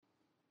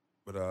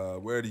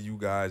But where do you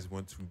guys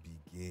want to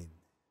begin?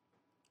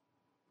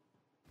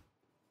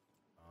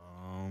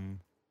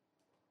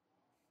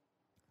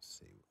 Let's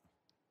see.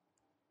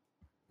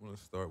 I want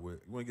to start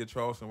with. You want to get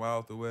Charleston White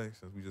out the way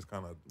since we just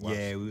kind of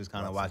Yeah, we was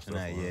kind of watching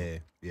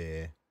that.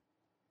 Yeah.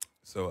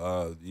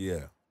 So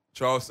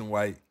Charleston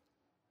White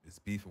is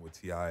beefing with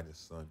T.I and his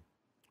son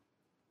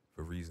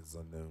for reasons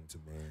unknown to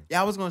man.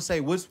 Yeah, I was gonna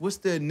say, what's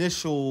the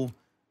initial?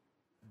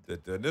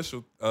 The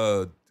initial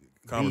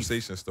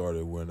conversation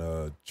started when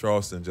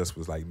Charleston just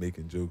was like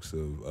making jokes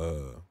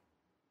of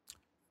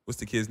what's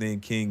the kid's name?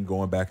 King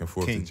going back and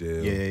forth to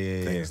jail.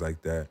 Things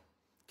like that.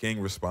 King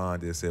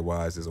responded and said,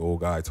 "Why is this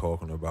old guy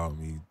talking about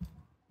me?"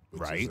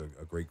 Which is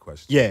a great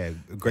question. Yeah,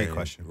 a great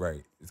question.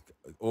 Right.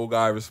 Old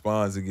guy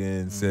responds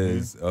again,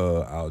 says,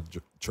 "I'll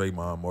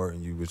Draymond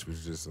Martin you," which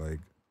was just like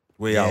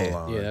way out of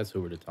line. Yeah, that's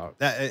who we're to talk.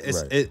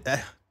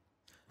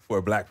 For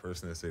a black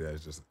person to say that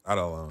is just out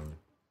of line.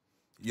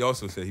 He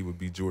also said he would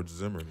be George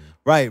Zimmerman.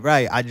 Right.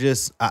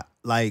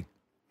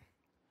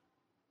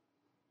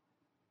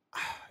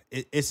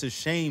 It's a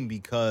shame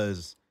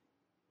because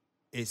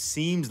it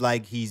seems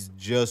like he's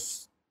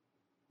just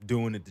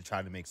doing it to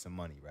try to make some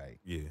money, right?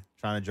 Yeah.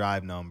 Trying to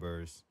drive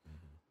numbers.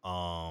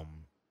 And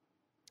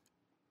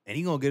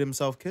he gonna get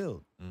himself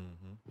killed.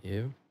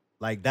 Yeah.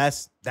 Like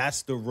that's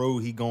the road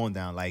he going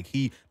down. Like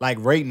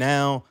right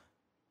now,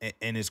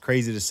 and it's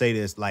crazy to say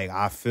this, like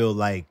I feel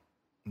like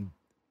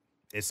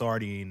it's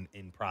already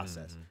in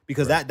process.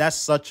 Because that's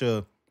such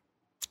a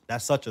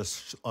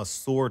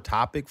sore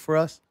topic for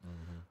us.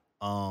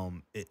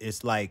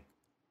 It's like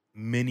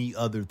many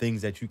other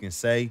things that you can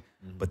say,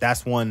 but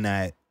that's one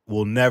that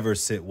will never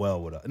sit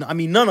well with us. I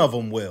mean, none of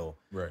them will.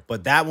 Right.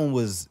 But that one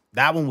was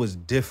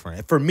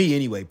different for me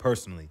anyway,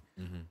 personally.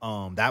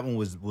 That one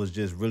was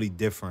just really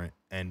different,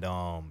 and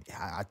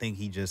I think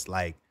he just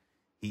like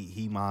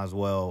he might as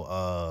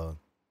well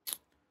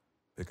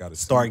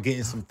start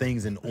getting some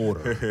things in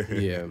order.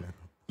 Yeah.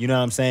 You know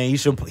what I'm saying?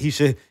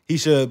 He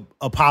should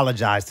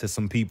apologize to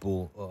some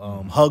people,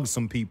 hug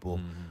some people.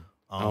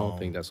 I don't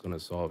think that's going to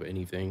solve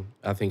anything.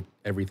 I think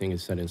everything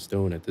is set in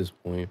stone at this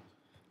point.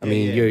 I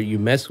mean, you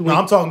mess with. No,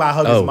 I'm talking about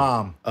hug his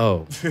mom.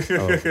 Oh,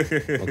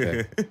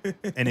 okay.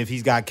 And if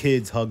he's got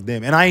kids, hug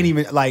them. And I ain't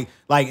even like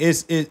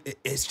it's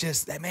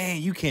just that,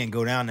 man. You can't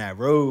go down that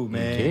road,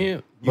 man. You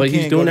can't. But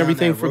he's doing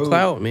everything for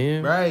clout,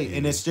 man. Right. Yeah.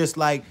 And it's just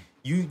like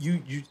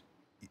you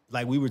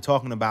like we were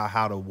talking about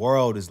how the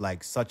world is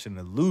like such an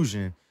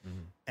illusion,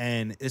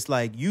 and it's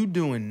like you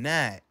doing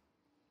that,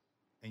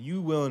 and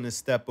you willing to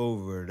step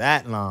over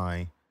that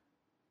line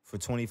for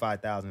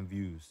 25,000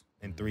 views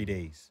in 3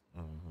 days.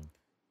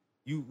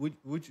 You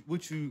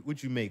would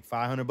you make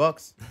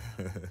 $500?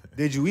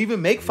 Did you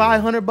even make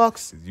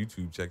 $500? His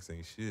YouTube checks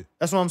ain't shit.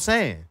 That's what I'm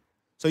saying.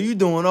 So you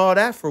doing all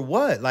that for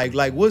what? Like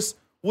what's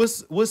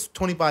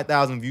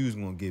 25,000 views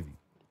gonna give you?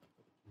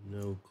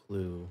 No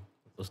clue.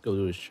 Let's go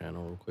to his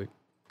channel real quick.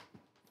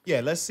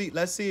 Yeah, let's see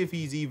if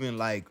he's even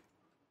like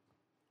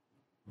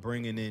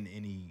bringing in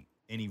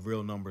any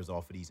real numbers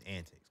off of these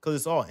antics, because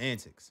it's all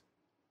antics.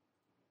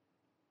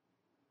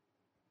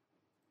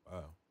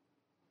 Wow.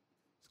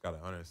 It's got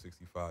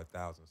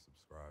 165,000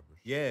 subscribers.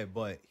 Yeah,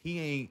 but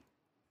he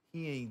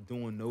ain't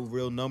doing no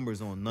real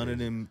numbers on none of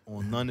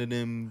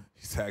them.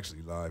 He's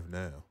actually live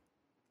now.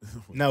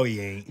 No, he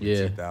ain't.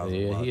 Yeah, 2,000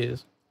 he watching.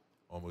 is.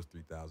 Almost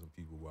 3,000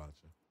 people watching.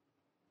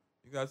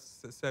 He got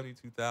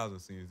 72,000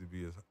 seems to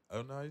be his.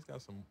 Oh no, he's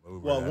got some over.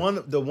 Well,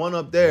 the one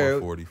up there,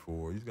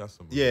 144. He's got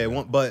some. Yeah,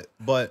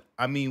 but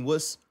I mean,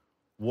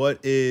 what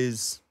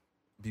is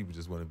people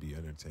just want to be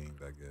entertained,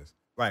 I guess.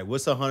 Right.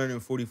 What's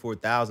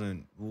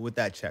 144,000? What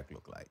that check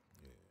look like?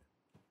 Yeah,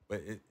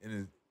 but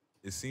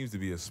it seems to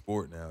be a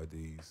sport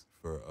nowadays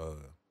for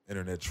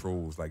internet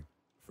trolls, like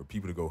for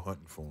people to go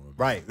hunting for him.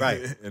 Right.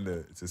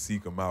 And to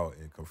seek him out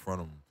and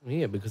confront him.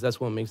 Yeah, because that's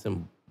what makes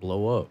them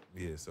blow up.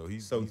 Yeah, so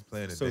he's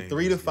playing a so dangerous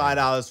 $3 to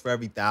 $5 for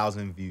every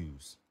 1,000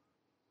 views.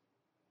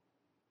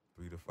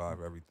 3 to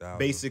 5 every 1,000.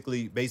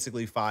 Basically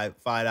 $5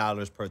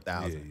 per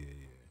 1,000. Yeah.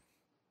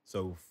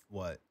 So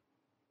what?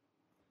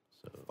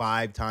 So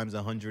 5 times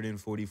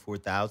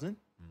 144,000.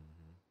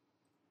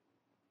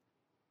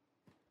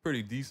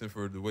 Pretty decent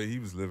for the way he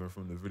was living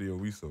from the video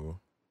we saw.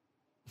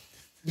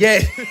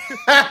 Yeah.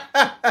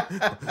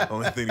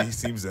 Only thing he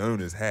seems to own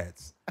is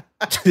hats.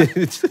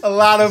 A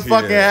lot of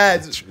fucking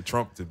hats.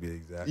 Trump, to be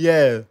exact.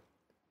 Yeah.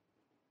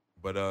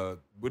 But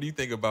what do you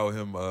think about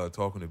him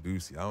talking to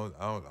Boosie? I'm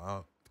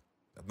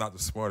not the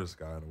smartest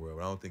guy in the world,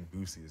 but I don't think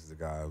Boosie is the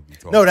guy I would be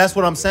talking to. No, that's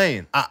what I'm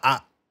saying.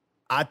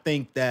 I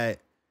think that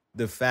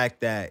the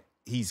fact that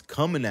he's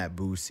coming at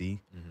Boosie,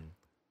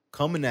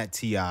 coming at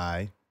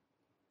T.I,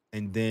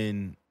 and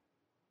then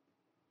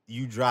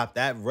you drop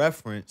that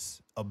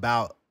reference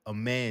about a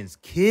man's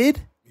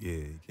kid? Yeah,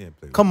 you can't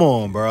play with Come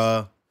on,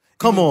 bruh.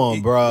 Come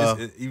on,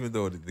 bruh. Even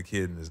though the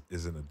kid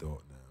is an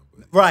adult now.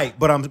 But, right,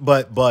 but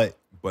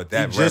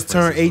that he just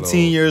turned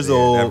 18 years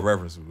old. That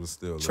reference was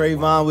still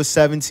Trayvon was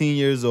 17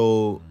 years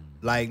old.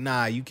 Like,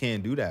 nah, you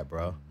can't do that,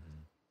 bro.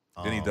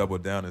 Then he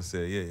doubled down and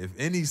said, yeah, if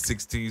any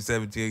 16,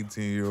 17,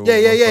 18-year-old.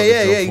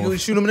 Yeah. You can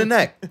shoot him in the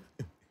neck.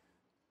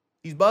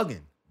 He's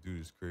bugging.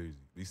 Dude is crazy.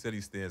 He said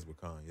he stands with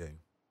Kanye.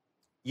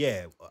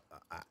 Yeah.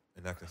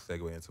 And that can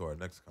segue into our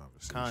next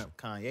conversation.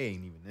 Kanye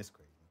ain't even this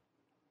crazy.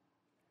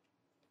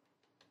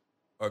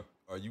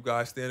 Are you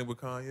guys standing with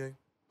Kanye?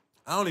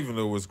 I don't even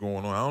know what's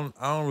going on.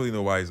 I don't really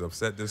know why he's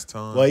upset this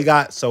time. Well, he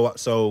got so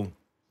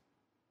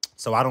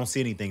I don't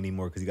see anything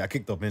anymore because he got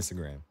kicked off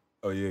Instagram.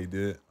 Oh yeah, he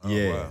did. Oh,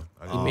 yeah,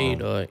 wow. He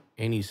made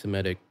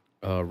anti-Semitic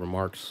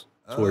remarks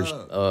towards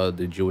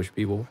the Jewish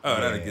people.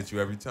 Oh, that'll get you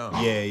every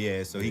time.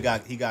 Yeah. So he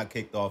got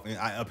kicked off, and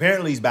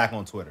apparently he's back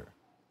on Twitter.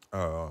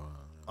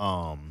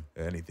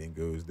 Anything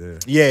goes there.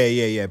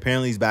 Yeah.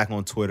 Apparently he's back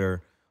on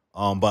Twitter.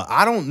 But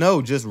I don't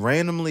know. Just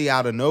randomly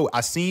out of nowhere, I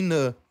seen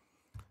the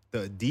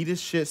Adidas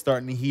shit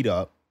starting to heat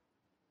up,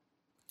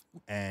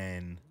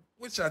 and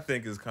which I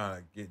think is kind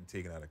of getting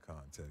taken out of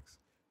context.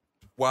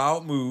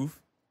 Wild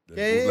move.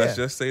 Yeah. Let's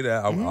just say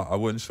that. I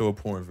wouldn't show a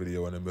porn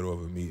video in the middle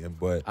of a meeting,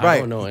 but I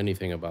don't know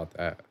anything about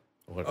that.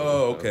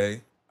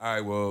 Okay. All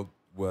right.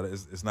 Well,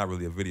 it's not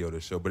really a video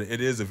to show, but it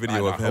is a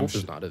video of him.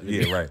 It's not a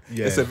video. Yeah, right.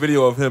 Yeah. It's a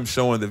video of him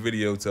showing the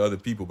video to other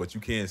people, but you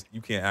can't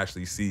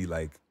actually see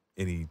like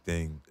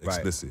anything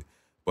explicit.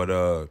 Right.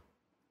 But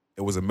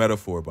it was a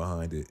metaphor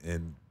behind it,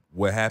 and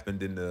what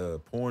happened in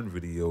the porn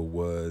video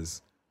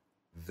was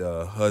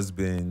the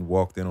husband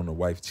walked in on the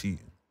wife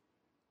cheating.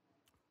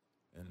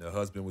 And the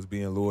husband was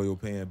being loyal,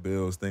 paying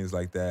bills, things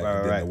like that.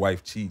 And then the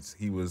wife cheats.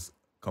 He was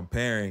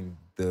comparing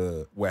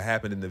what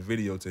happened in the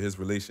video to his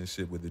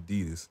relationship with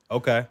Adidas.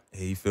 Okay.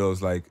 He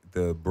feels like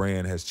the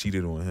brand has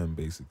cheated on him,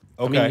 basically.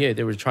 Okay. I mean, yeah,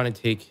 they were trying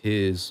to take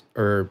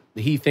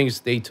he thinks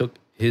they took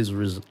his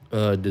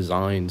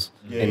designs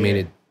and made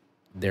it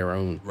their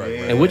own. Right.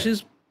 And which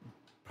is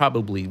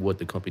probably what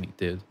the company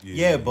did.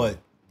 Yeah, but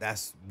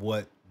that's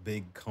what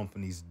big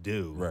companies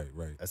do.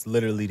 Right. That's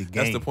literally the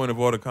game. That's the point of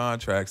all the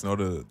contracts and all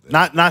the...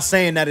 Not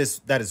saying that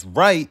is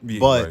right,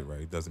 but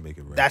right. It doesn't make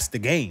it right. That's the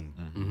game.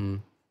 Mm-hmm.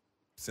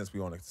 Since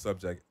we're on the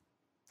subject,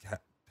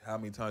 how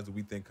many times do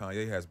we think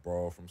Kanye has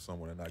borrowed from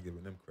someone and not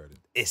giving them credit?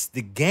 It's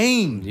the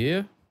game.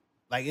 Yeah.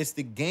 Like, it's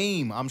the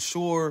game. I'm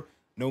sure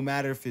no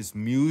matter if it's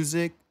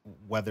music,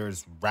 whether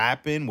it's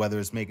rapping, whether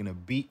it's making a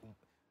beat,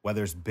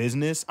 whether it's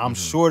business, I'm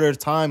sure there's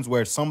times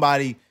where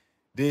somebody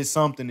did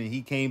something and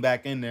he came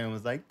back in there and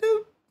was like,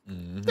 dude,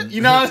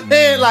 you know what I'm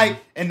saying? Like,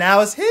 and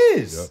now it's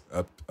his.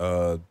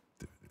 Yep.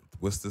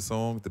 What's the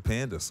song? The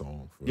Panda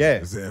song, for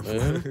example.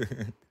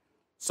 Yeah.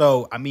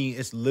 So, I mean,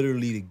 it's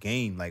literally the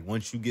game. Like,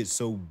 once you get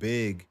so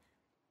big,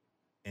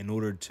 in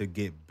order to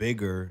get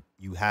bigger,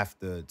 you have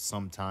to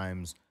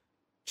sometimes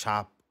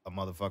chop a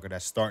motherfucker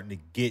that's starting to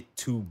get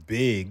too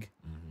big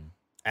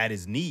at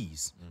his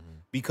knees.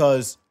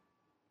 Because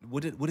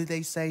what did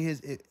they say?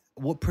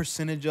 What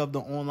percentage of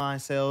the online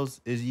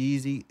sales is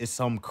Yeezy? It's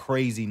some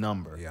crazy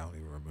number. Yeah, I don't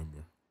even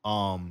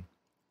remember.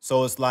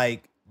 So it's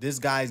like this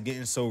guy's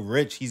getting so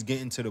rich, he's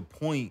getting to the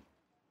point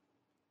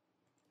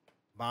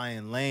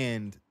buying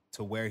land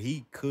to where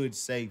he could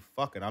say,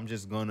 fuck it, I'm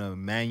just gonna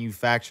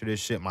manufacture this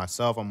shit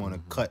myself. I'm gonna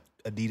cut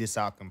Adidas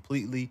out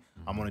completely.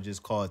 I'm gonna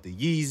just call it the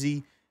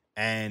Yeezy.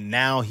 And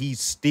now he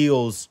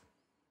steals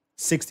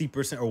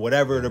 60% or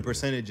whatever the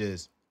percentage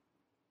is.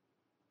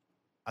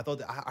 I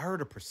thought I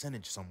heard a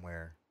percentage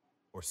somewhere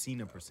or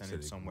seen a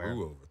percentage somewhere.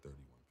 Grew over 31%.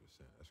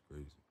 That's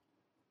crazy.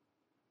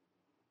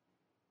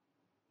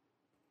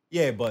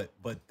 Yeah, but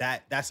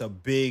that's a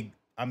big.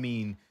 I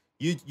mean,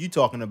 you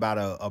talking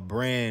about a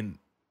brand.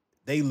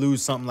 They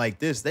lose something like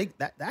this,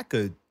 that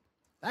could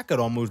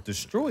almost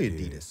destroy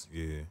Adidas.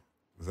 Yeah,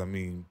 because I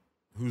mean,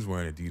 who's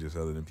wearing Adidas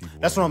other than people?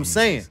 That's what I'm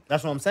saying.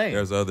 That's what I'm saying.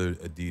 There's other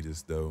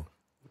Adidas though.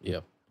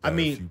 Yeah. I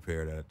mean, a few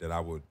pair that I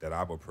would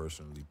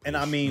personally push. And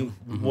I mean,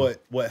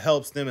 what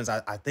helps them is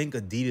I think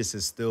Adidas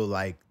is still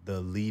like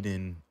the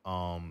leading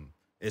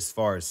as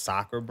far as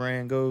soccer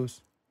brand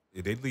goes.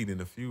 Yeah, they lead in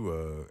a few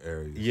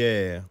areas.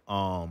 Yeah.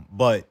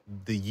 But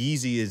the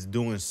Yeezy is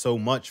doing so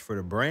much for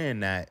the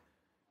brand that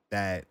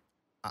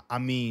I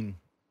mean,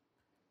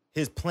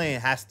 his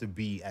plan has to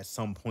be at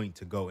some point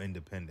to go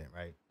independent,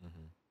 right?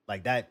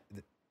 Like that.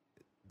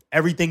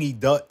 Everything he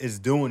is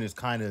doing is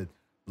kind of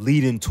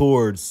leading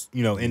towards,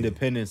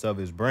 independence of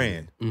his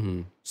brand.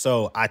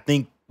 So I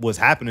think what's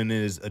happening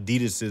is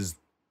Adidas is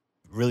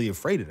really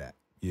afraid of that.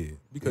 Yeah,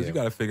 because you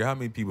got to figure how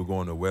many people go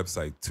on the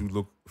website to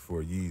look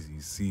for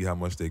Yeezys, see how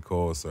much they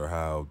cost or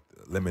how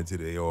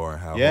limited they are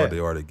and how hard they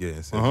are to get,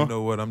 and say, you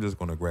know what, I'm just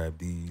going to grab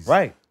these.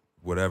 Right.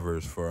 Whatever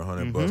is for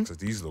 $100 because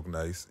these look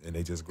nice, and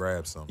they just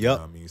grab something. Yep. You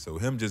know what I mean? So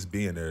him just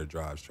being there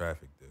drives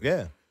traffic there.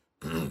 Yeah.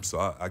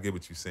 So I get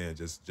what you're saying.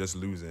 Just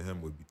losing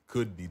him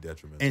could be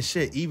detrimental. And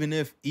shit, even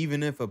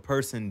if a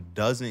person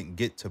doesn't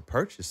get to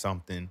purchase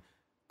something,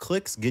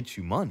 clicks get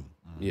you money.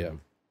 Yeah.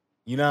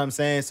 You know what I'm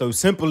saying? So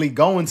simply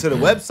going to the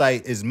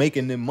website is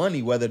making them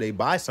money whether they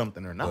buy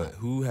something or not. But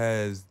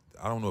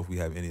I don't know if we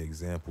have any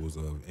examples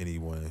of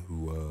anyone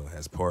who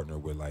has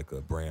partnered with like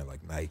a brand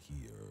like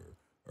Nike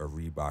or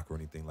Reebok or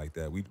anything like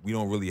that. We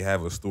don't really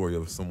have a story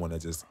of someone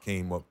that just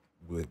came up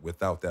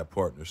without that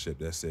partnership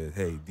that said,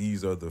 hey,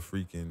 these are the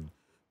freaking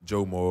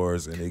Joe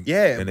Moores and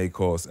they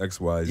cost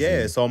X, Y, Z. Yeah,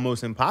 it's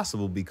almost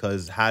impossible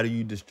because how do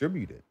you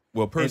distribute it?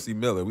 Well, Percy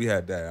Miller, we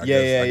had that. I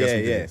Yeah, guess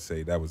we didn't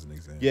say that was an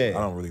example. Yeah.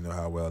 I don't really know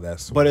how well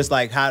that's. But it's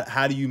like,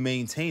 how do you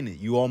maintain it?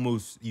 You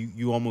almost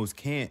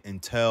can't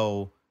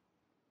until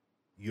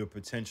you're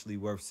potentially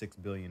worth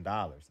 $6 billion,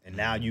 and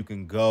now you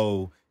can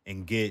go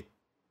and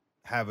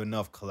have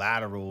enough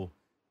collateral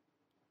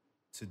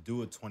to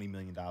do a $20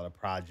 million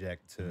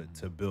project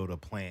to build a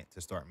plant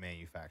to start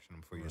manufacturing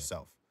them for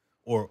yourself,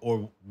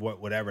 or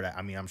whatever that.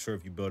 I mean, I'm sure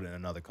if you build it in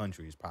another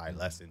country, it's probably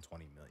less than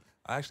 20 million.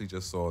 I actually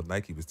just saw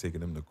Nike was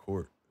taking them to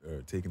court,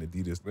 or taking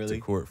Adidas to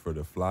court for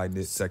the fly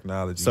knit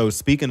technology. So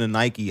speaking of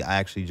Nike, I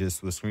actually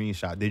just was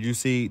screenshot. Did you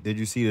see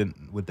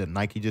what the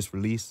Nike just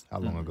released? How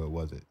long ago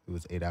was it? It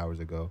was 8 hours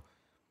ago.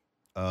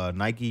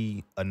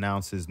 Nike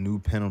announces new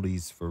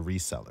penalties for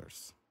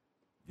resellers.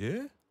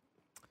 Yeah.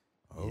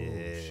 Oh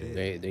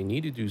shit. They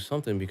need to do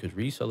something because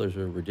resellers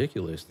are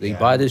ridiculous. They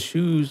buy the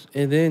shoes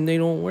and then they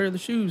don't wear the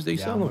shoes. They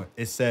sell them.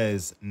 It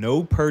says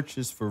no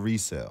purchase for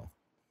resale.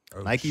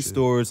 Nike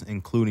stores,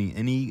 including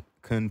any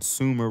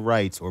consumer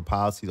rights or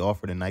policies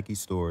offered in Nike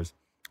stores,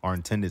 are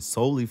intended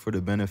solely for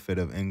the benefit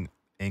of end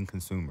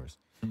consumers,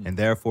 and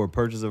therefore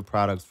purchase of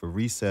products for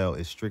resale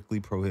is strictly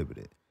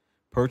prohibited.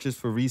 Purchase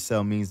for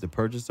resale means the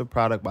purchase of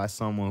product by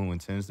someone who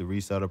intends to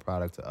resell the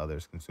product to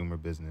others, consumer,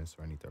 business,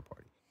 or any third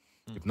party.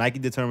 If Nike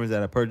determines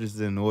that a purchase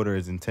in order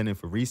is intended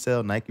for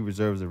resale, Nike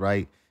reserves the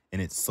right in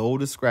its sole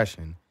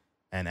discretion,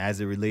 and as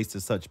it relates to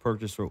such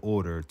purchase or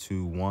order,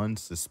 to 1,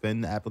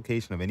 suspend the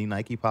application of any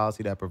Nike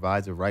policy that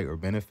provides a right or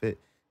benefit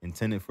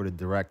intended for the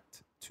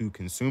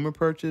direct-to-consumer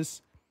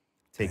purchase,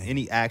 take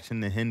any action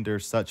to hinder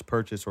such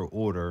purchase or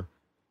order,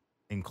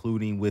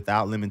 including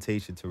without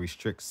limitation to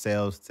restrict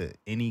sales to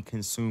any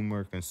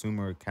consumer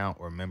account,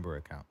 or member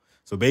account.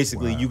 So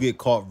basically, you get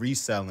caught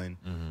reselling,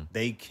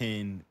 they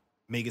can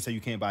make it so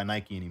you can't buy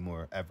Nike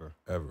anymore ever.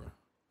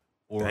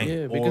 Or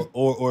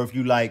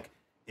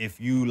if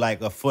you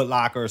like a Foot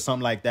Locker or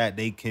something like that,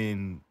 they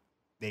can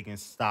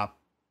stop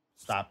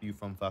you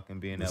from fucking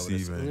being able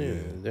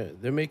to.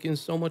 They're making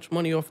so much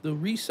money off the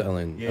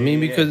reselling.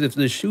 Because if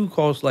the shoe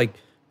costs like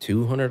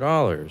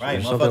 $200, right,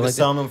 or something like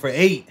selling them for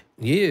 $8.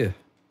 Yeah.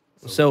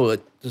 So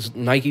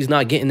Nike's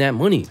not getting that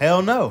money.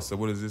 Hell no. So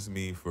what does this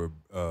mean for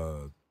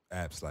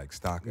apps like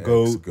StockX,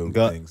 Go,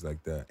 things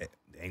like that? There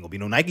ain't gonna be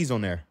no Nikes on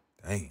there.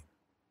 Dang.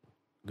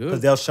 Good.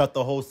 Because they'll shut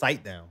the whole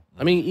site down.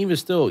 I mean,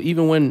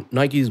 even when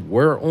Nikes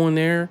were on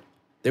there,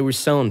 they were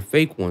selling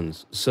fake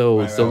ones.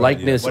 So the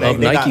likeness of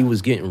Nike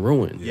was getting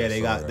ruined. Yeah,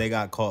 they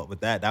got caught with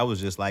that. That was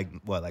just like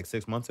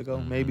 6 months ago,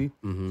 maybe.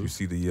 You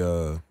see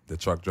the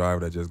truck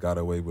driver that just got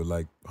away with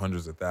like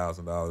hundreds of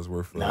 $1,000s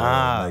worth of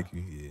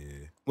Nike.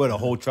 Yeah. What, a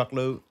whole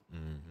truckload?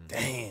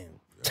 Damn.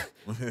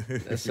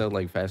 That sounds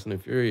like Fast and the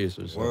Furious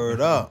or something.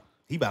 Word up.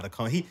 He about to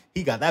come. He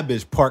got that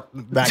bitch parked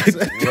back.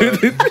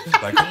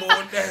 Like, come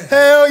on down.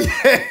 Hell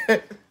yeah.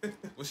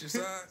 What's your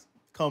size?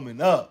 Coming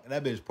up. And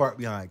that bitch parked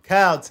behind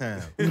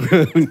Cowtown.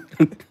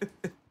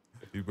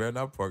 You better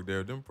not park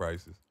there at them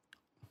prices.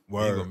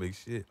 Word. You ain't gonna make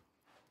shit.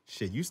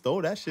 Shit, you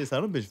stole that shit.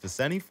 Son of a bitch for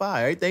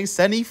 75. Everything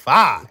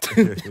 75.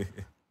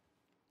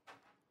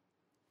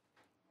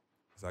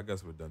 So I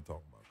guess we're done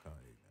talking about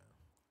Kanye now.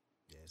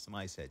 Yeah,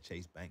 somebody said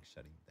Chase Bank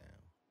shut him down.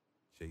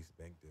 Chase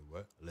Bank did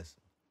what?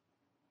 Listen.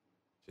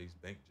 Chase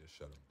Bank just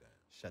shut him down.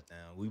 Shut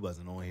down. We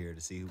wasn't on here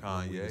to see who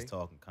we was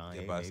talking.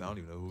 Kanye. Yeah, I don't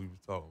even know who he was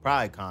talking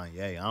Probably about.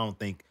 Kanye.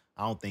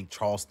 I don't think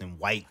Charleston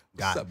White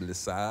got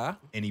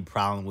any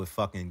problem with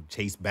fucking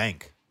Chase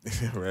Bank.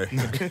 Right.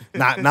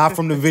 not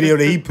from the video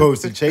that he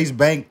posted. Chase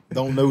Bank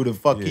don't know who the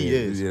fuck he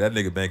is. Yeah, that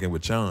nigga banking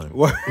with Chime.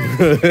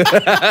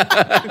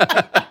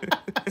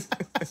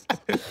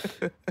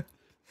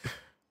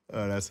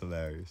 Oh, that's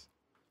hilarious.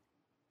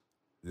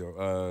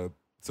 Yo,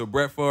 so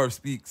Brett Favre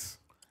speaks.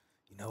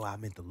 You know, I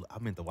meant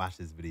to watch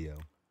this video.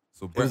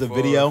 So Brett it was a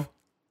video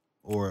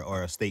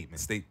or a statement.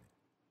 Statement.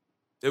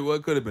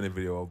 It could have been a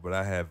video, but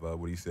I have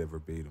what he said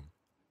verbatim.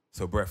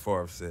 So Brett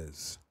Favre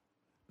says,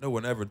 "No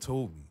one ever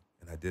told me,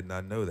 and I did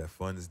not know that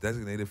funds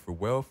designated for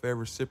welfare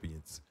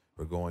recipients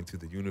were going to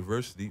the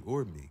university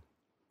or me.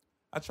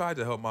 I tried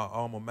to help my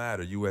alma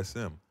mater,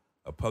 USM,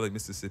 a public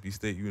Mississippi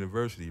State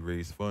University,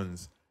 raise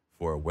funds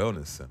for a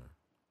wellness center.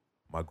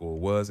 My goal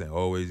was and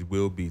always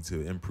will be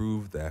to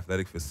improve the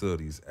athletic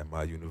facilities at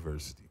my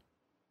university."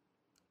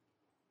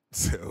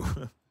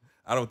 So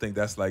I don't think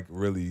that's like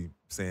really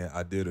saying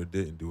I did or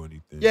didn't do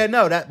anything. Yeah,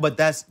 no,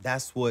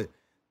 that's what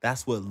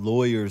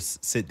lawyers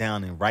sit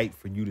down and write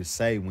for you to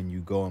say when you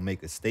go and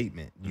make a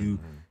statement.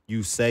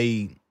 You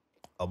say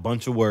a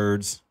bunch of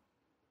words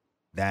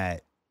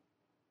that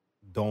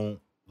don't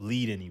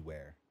lead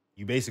anywhere.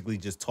 You basically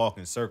just talk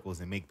in circles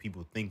and make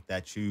people think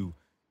that you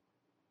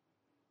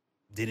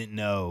didn't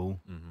know,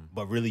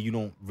 but really you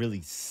don't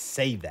really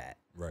say that.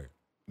 Right.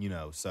 You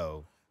know,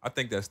 so I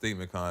think that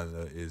statement kind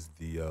of is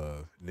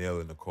the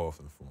nail in the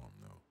coffin for him,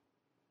 though.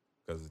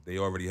 Because they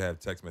already have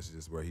text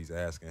messages where he's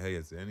asking, hey,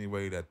 is there any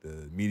way that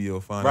the media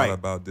will find out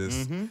about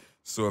this?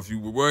 So if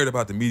you were worried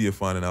about the media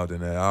finding out,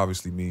 then that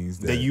obviously means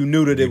that you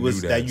knew that it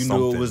was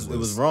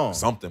wrong.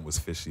 Something was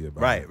fishy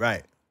about it.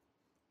 Right.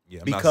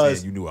 Yeah, I'm not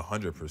saying you knew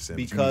 100%, because but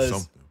you knew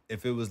something.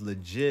 If it was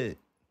legit,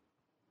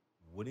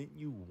 wouldn't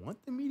you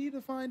want the media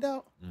to find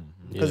out?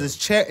 Mm-hmm. Because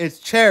it's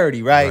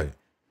charity, right?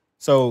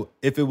 So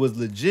if it was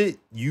legit,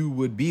 you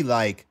would be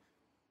like,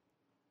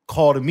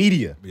 call the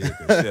media.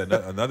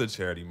 Another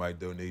charity might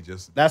donate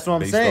just that's what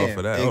I'm based saying. Off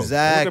of that.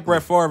 Exactly. Look at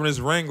Brett Favre and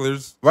his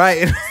Wranglers,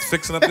 right?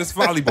 Fixing up this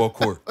volleyball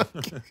court.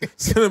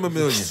 Send him $1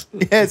 million.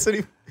 Yeah,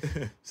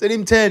 send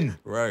him 10.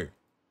 Right.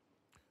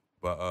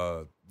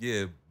 But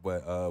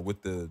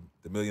with the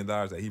 $1 million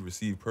that he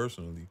received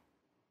personally,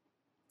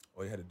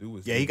 all he had to do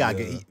was he gotta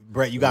get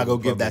Brett. You gotta go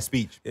give that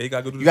speech. Yeah, you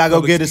gotta go. You gotta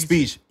go get a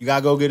speech. You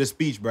gotta go get a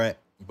speech, Brett.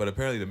 But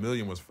apparently the $1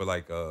 million was for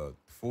like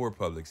 4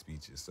 public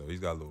speeches, so he's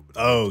got a little bit.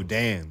 Oh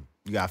damn!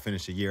 You gotta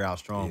finish the year out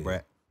strong,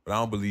 Brett. But I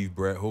don't believe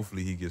Brett.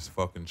 Hopefully he gets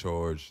fucking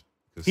charged.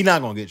 He's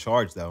not gonna get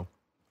charged though.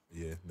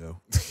 Yeah,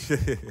 no.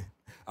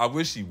 I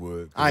wish he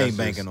would. I ain't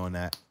banking on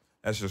that.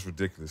 That's just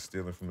ridiculous,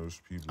 stealing from those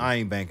people. I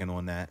ain't banking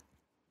on that.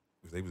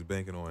 If they was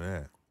banking on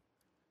that,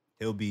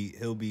 he'll be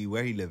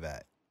where he live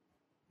at.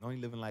 Don't he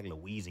live in like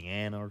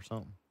Louisiana or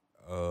something?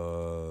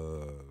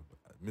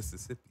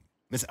 Mississippi.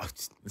 The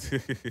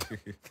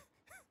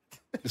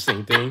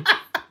same thing.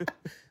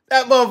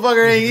 That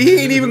motherfucker he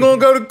ain't even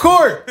gonna go to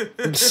court.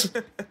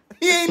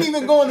 He ain't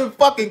even going to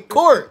fucking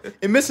court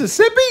in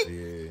Mississippi.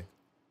 Yeah.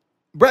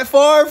 Brett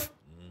Favre?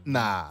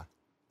 Nah.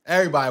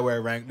 Everybody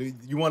wear Wranglers.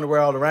 You want to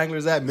wear all the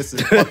Wranglers at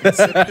Mississippi?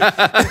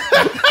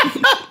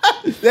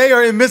 They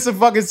are in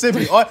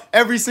Mississippi.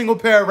 Every single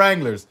pair of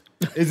Wranglers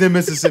is in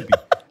Mississippi.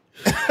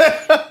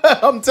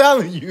 I'm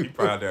telling you. He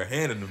probably out there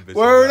handing them bitches.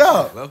 Word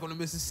up. Welcome to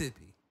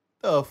Mississippi.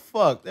 The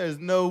fuck? There's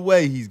no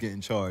way he's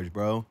getting charged,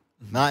 bro.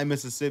 Not in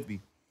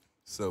Mississippi.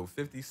 So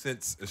 50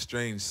 Cent's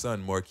estranged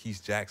son, Marquise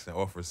Jackson,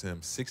 offers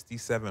him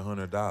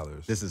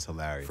 $6,700. This is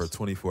hilarious. For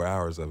 24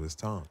 hours of his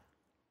time.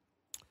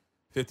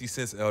 50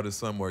 Cent's eldest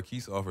son,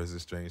 Marquise, offers his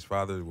estranged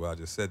father. Well, I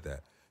just said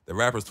that. The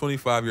rapper's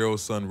 25-year-old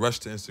son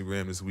rushed to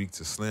Instagram this week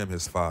to slam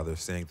his father,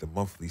 saying the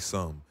monthly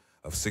sum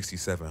of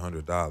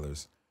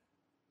 $6,700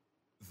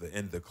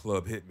 the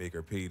club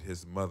hitmaker paid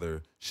his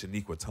mother,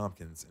 Shaniqua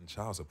Tompkins, in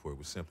child support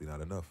was simply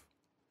not enough.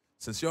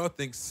 Since y'all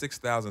think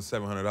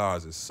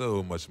 $6,700 is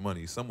so much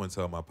money, someone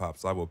tell my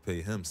pops I will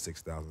pay him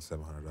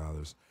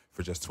 $6,700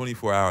 for just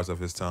 24 hours of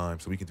his time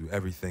so we can do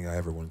everything I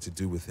ever wanted to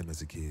do with him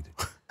as a kid.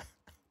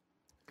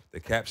 The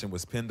caption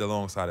was pinned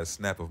alongside a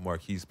snap of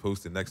Marquise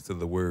posted next to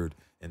the word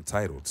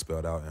entitled,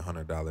 spelled out in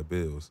 $100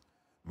 bills,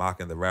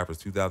 mocking the rapper's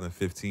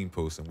 2015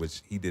 post in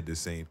which he did the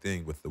same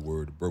thing with the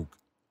word broke.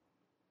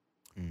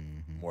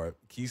 Mm-hmm.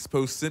 Marquise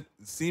post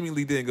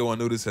seemingly didn't go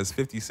unnoticed as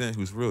 50 Cent,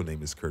 whose real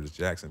name is Curtis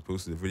Jackson,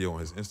 posted a video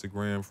on his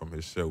Instagram from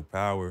his show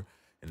Power,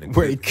 and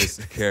his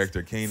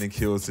character Kanan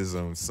kills his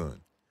own son.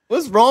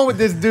 What's wrong with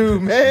this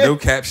dude, man? No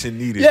caption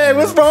needed. Yeah,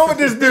 what's wrong with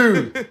this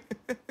dude?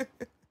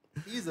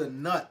 He's a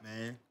nut,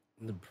 man.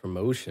 The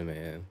promotion,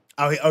 man.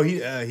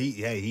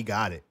 He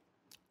got it.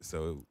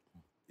 So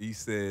he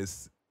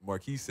says,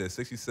 Marquise says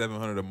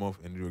 $6,700 a month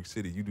in New York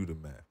City. You do the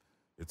math.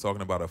 You're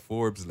talking about a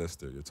Forbes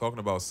lister. You're talking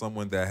about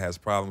someone that has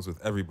problems with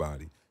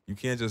everybody. You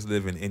can't just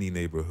live in any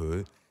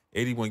neighborhood.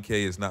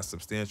 $81K is not a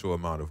substantial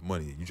amount of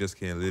money. You just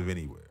can't live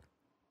anywhere.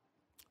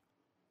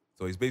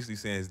 So he's basically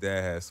saying his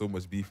dad has so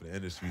much beef in the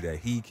industry that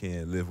he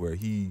can't live where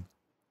he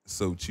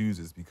so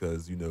chooses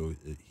because, you know,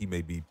 he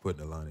may be put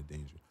in a line of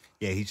danger.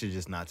 Yeah, he should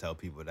just not tell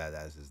people that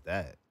that's his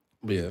dad.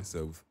 Yeah.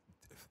 So,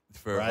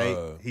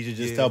 right? He should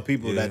just tell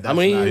people that. That's I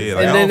mean, not his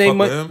and then they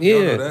might,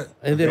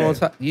 and then on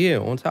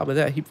top of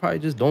that, he probably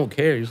just don't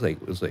care. It's like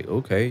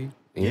okay,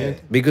 yeah,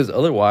 because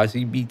otherwise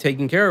he'd be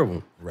taking care of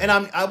him. Right.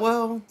 And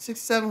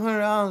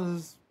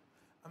 $6,700.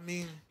 I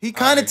mean, he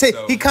kind of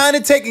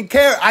taking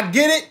care. I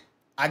get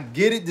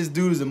it. This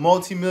dude is a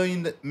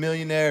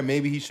millionaire.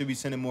 Maybe he should be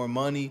sending more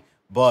money.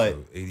 But so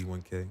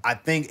 $81K. I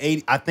think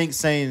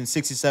saying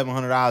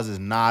 $6,700 is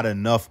not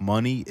enough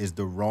money is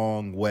the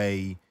wrong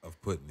way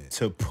of putting it.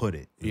 To put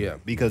it. Yeah.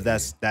 Because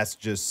that's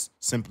just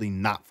simply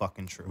not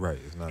fucking true. Right,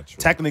 it's not true.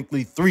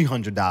 Technically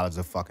 $300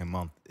 a fucking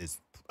month is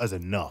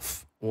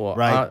enough. Well,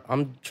 right?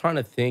 I'm trying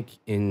to think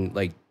in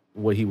like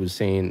what he was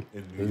saying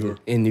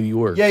in New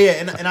York. Yeah,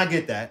 and I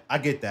get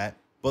that.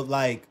 But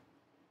like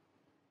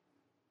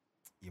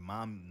your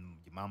mama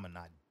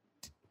not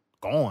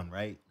gone,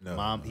 right?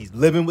 No, he's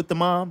living with the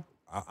mom.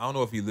 I don't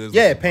know if he lives.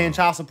 Yeah, paying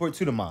child support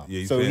to the mom. Yeah,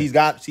 he's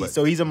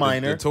a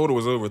minor. The total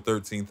was over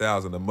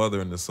 $13,000. The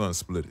mother and the son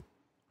split it.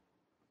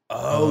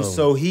 Oh,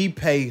 so he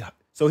pays her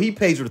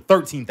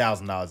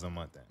 $13,000 a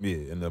month then.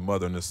 Yeah, and the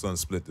mother and the son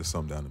split the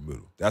sum down the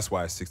middle. That's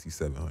why it's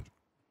 $6,700.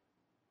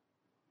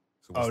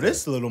 So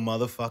this little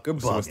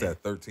motherfucker. So what's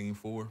that?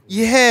 13.4.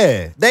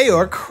 Yeah, they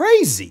are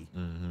crazy.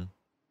 Mm-hmm.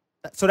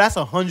 So that's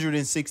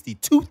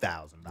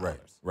 $162,000.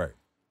 Right.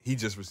 He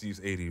just receives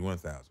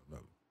 $81,000. No.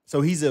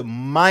 So he's a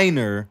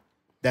minor.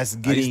 That's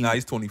getting.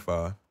 He's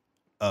 25.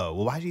 Oh,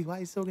 well, why is he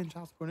still getting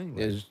child support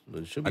anyway?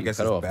 It should be I guess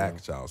cut it's off,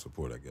 back child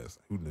support. I guess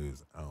who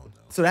knows? I don't know.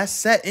 So that's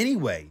set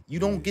anyway. You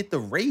don't get to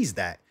raise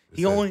that.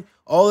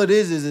 All it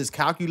is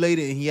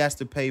calculated, and he has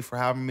to pay for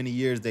however many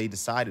years they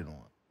decided on.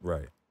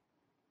 Right.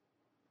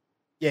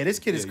 Yeah, this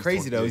kid is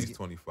crazy though. He's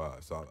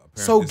 25.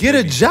 So get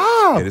a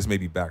job. Yeah, this may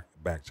be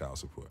back child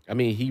support. I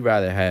mean, he'd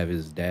rather have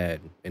his dad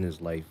in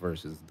his life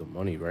versus the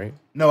money, right?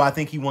 No, I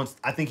think he wants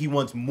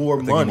more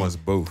money. He wants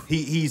both.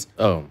 He's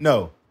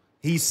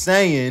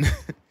saying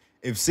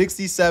if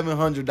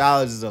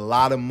 $6,700 is a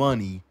lot of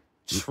money,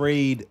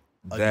 trade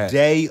a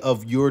day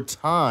of your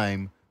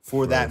time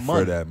for that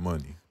money. For that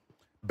money.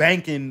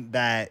 Banking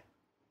that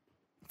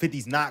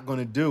 50's not going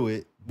to do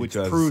it, which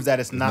proves that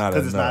it's not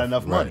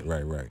enough money.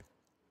 Right.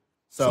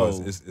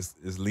 So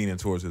it's leaning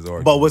towards his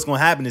argument. But what's going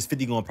to happen is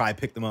 50 going to probably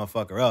pick the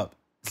motherfucker up,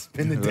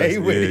 spend the day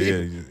with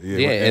it.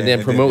 Yeah, and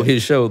then promote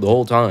his show the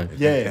whole time.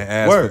 Yeah,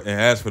 and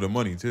ask for the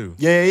money too.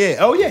 Yeah.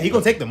 Oh yeah, he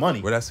gonna take the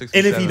money. Well, that's $67.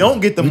 And if he don't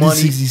get the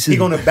money, he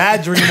gonna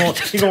badger him on.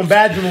 He gonna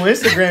badger him on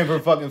Instagram for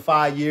fucking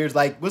 5 years.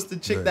 Like, what's the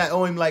chick that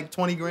owe him like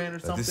 20 grand or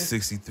something? This is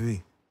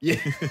 63. Yeah.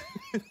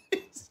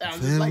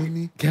 Sounds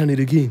like count it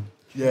again.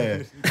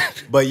 Yeah,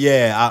 but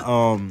yeah,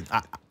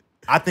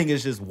 I think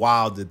it's just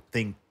wild to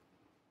think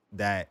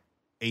that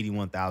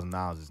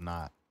 $81,000 is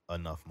not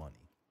enough money.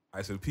 All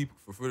right, so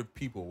for the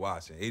people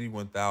watching,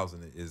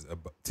 $81,000 is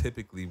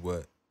typically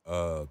what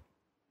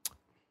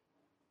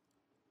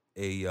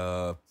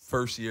a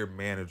first year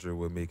manager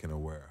would make in a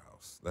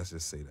warehouse. Let's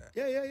just say that.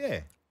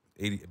 Yeah.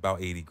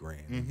 About 80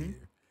 grand a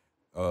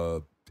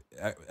year.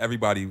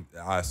 Everybody,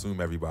 I assume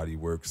everybody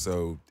works.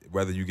 So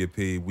whether you get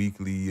paid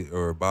weekly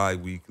or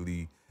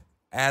bi-weekly,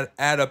 add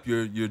up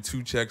your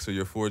 2 checks or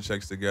your 4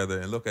 checks together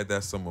and look at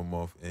that sum a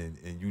month, and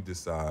you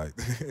decide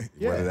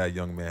whether that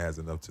young man has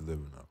enough to live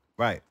or not.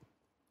 Right.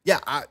 Yeah,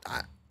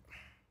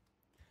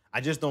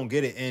 I just don't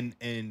get it.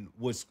 And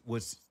what's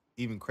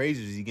even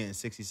crazier is he getting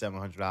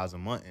 $6,700 a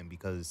month, and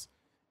because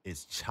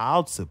it's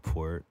child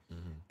support,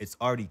 it's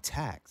already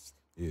taxed.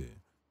 Yeah.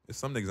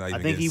 Some niggas not even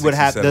I think getting he would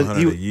have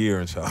to a year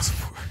in child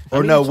support.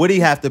 Or no, would he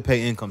have to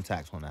pay income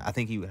tax on that? I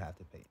think he would have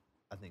to pay.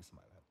 I think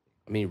somebody would have to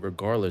pay. I mean,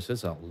 regardless,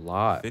 it's a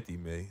lot. 50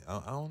 may. I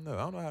don't know. I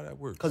don't know how that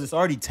works. Because it's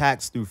already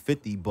taxed through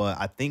 50, but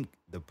I think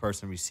the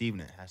person receiving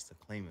it has to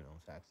claim it on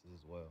taxes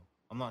as well.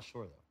 I'm not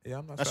sure though. Yeah,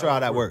 I'm not sure how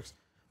that works.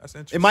 That's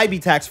interesting. It might be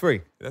tax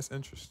free. That's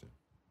interesting.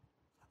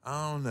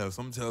 I don't know.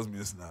 Some tells me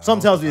it's not.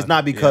 Some tells me it's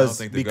not because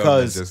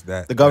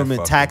the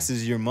government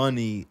taxes your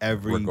money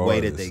every way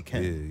that they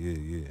can.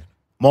 Yeah.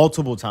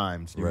 Multiple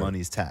times your money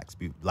is taxed.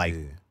 Like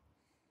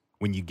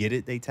when you get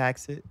it, they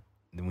tax it.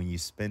 And then when you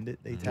spend it,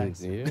 they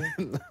tax it.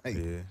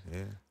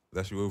 Yeah.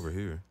 Unless you over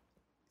here.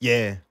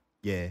 Yeah.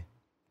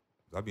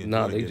 I'll be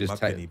enjoying getting my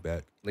penny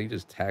back. They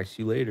just tax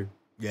you later.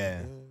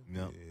 Yeah.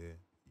 You're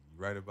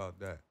right about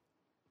that.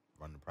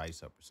 Run the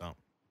price up or something.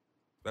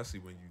 Especially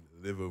when you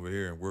live over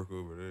here and work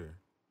over there.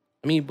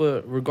 I mean,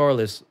 but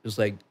regardless, it's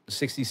like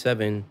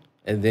 67,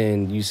 and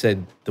then you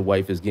said the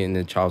wife is getting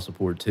the child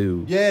support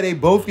too. Yeah, they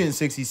both getting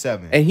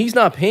 67. And he's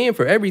not paying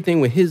for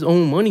everything with his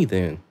own money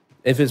then,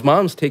 if his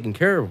mom's taking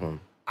care of him.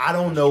 I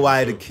don't know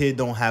why the kid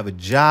don't have a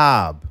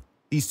job.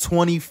 He's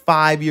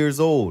 25 years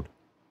old.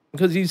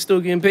 Because he's still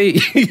getting paid.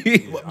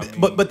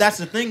 But that's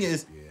the thing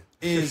is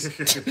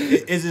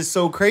it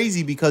so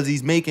crazy because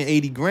he's making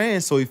 80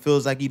 grand, so he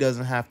feels like he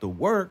doesn't have to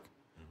work.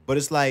 But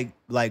it's like,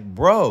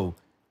 bro,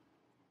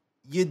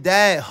 your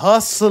dad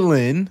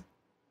hustling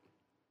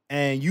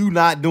and you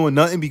not doing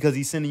nothing because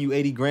he's sending you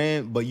 80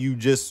 grand, but you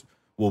just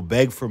will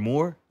beg for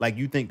more? Like,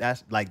 you think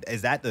that's like,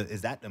 is that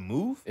the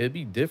move? It'd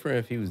be different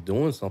if he was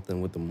doing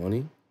something with the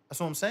money. That's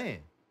what I'm saying.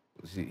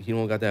 He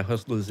don't got that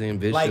hustler's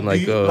ambition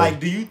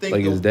do you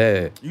think his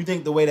dad? You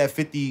think the way that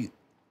 50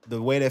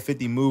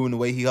 move and the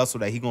way he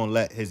hustled, that he gonna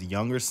let his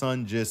younger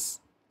son just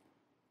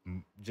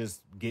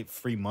get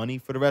free money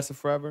for the rest of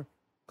forever?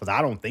 Because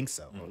I don't think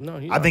so. No,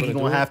 I think he's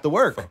gonna have to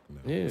work. Fuck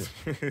no. Yeah.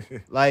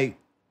 Like,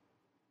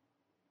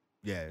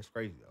 yeah, it's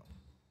crazy though.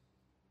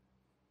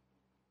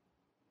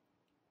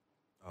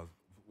 I was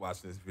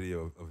watching this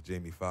video of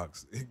Jamie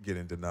Foxx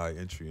getting denied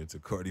entry into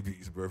Cardi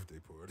B's birthday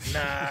party.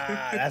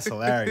 Nah, that's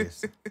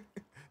hilarious.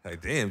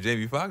 Like, damn,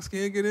 Jamie Foxx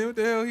can't get in. What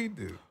the hell he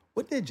do?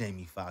 What did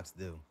Jamie Foxx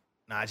do?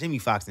 Nah, Jamie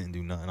Foxx didn't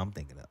do nothing. I'm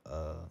thinking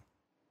of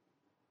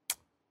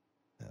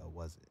hell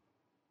was it?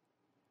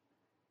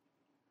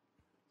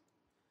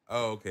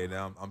 Oh, okay.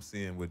 Now I'm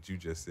seeing what you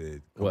just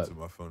said. Come to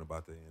my phone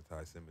about the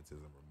anti-Semitism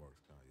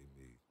remarks Kanye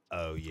made.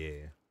 Oh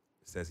yeah. It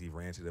says he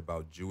ranted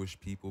about Jewish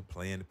people,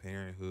 Planned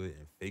Parenthood,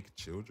 and fake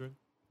children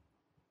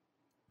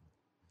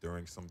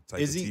during some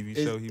type of TV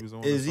show he was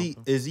on.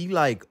 Is he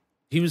like?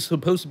 He was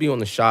supposed to be on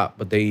The Shop,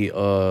 but they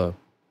cut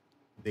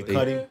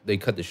him. They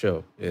cut the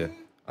show. Yeah,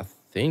 I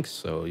think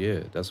so.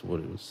 Yeah, that's what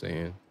it was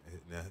saying.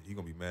 Now you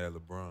gonna be mad at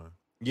LeBron?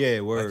 Yeah,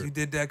 word. Like, you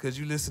did that because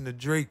you listened to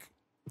Drake.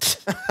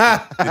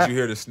 Did you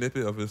hear the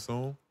snippet of his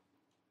song?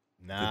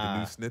 Nah. The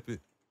new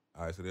snippet.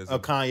 All right, so there's a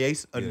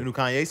new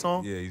Kanye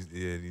song. Yeah,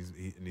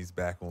 he's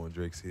back on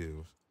Drake's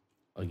heels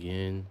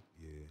again.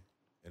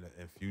 Yeah,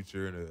 and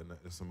Future and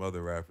some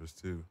other rappers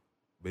too.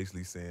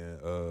 Basically saying,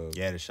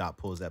 the Shop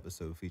Pulls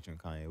episode featuring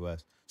Kanye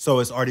West. So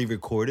it's already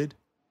recorded.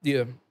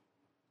 Yeah.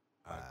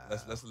 All right,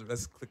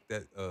 let's click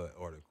that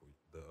article.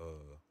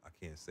 I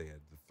can't say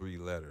it. The 3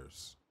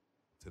 letters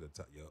to the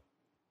top. Yup.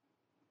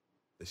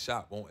 The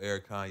Shop won't air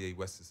Kanye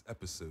West's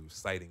episode,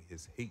 citing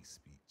his hate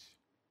speech.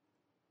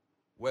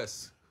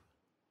 West,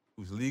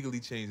 who's legally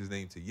changed his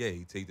name to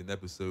Ye, taped an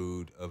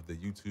episode of the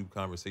YouTube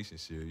conversation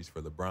series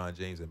for LeBron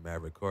James and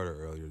Maverick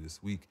Carter earlier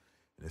this week.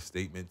 In a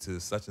statement to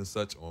such and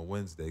such on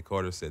Wednesday,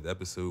 Carter said the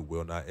episode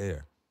will not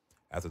air.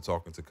 After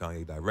talking to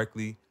Kanye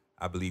directly,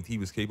 I believed he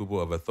was capable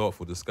of a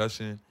thoughtful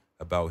discussion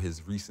about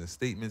his recent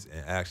statements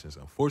and actions.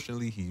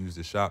 Unfortunately, he used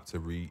the shop to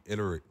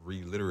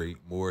reiterate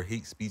more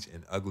hate speech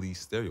and ugly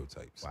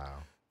stereotypes.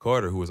 Wow.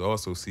 Carter, who is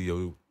also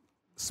CEO of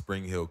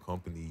Spring Hill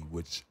Company,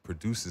 which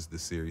produces the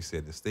series,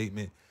 said in a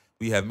statement,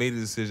 "We have made a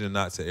decision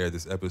not to air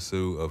this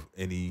episode of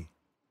any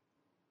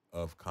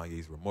of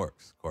Kanye's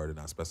remarks." Carter did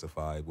not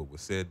specify what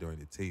was said during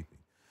the taping.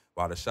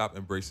 While the shop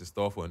embraces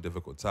thoughtful and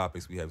difficult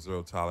topics, we have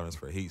zero tolerance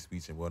for hate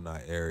speech and will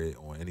not air it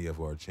on any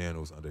of our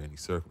channels under any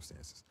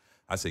circumstances.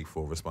 I take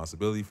full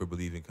responsibility for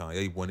believing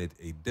Kanye wanted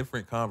a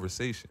different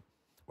conversation.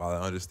 While I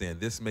understand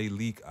this may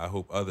leak, I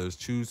hope others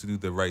choose to do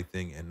the right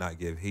thing and not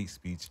give hate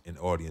speech an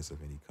audience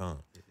of any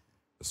kind.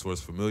 A source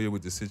familiar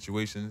with the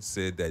situation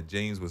said that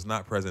James was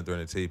not present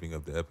during the taping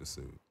of the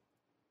episode.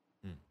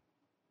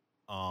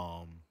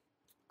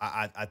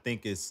 I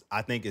think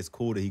it's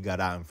cool that he got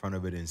out in front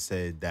of it and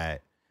said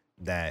that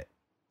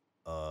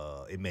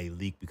it may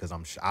leak, because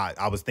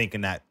I was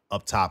thinking that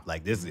up top,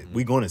 like, this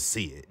we're gonna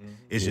see it.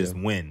 It's just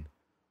when.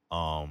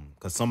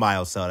 Because somebody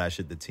will sell that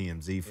shit to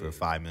TMZ for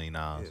 $5 million.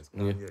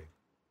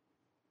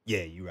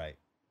 Yeah, you're right.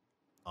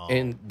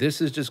 And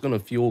this is just gonna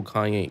fuel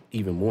Kanye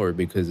even more,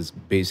 because it's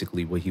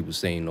basically what he was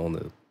saying on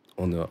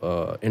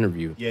the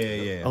interview.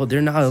 Yeah. Oh,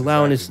 they're not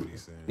allowing this.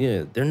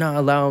 Yeah, they're not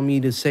allowing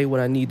me to say what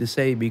I need to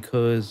say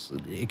because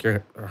it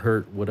could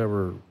hurt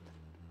whatever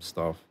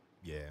stuff.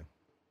 Yeah.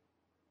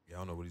 I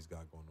don't know what he's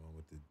got going on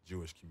with the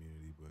Jewish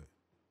community, but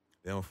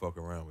they don't fuck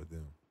around with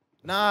them.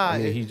 Nah, I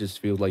mean, he just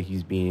feels like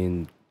he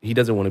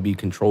doesn't want to be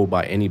controlled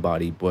by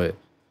anybody, but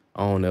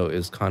I don't know,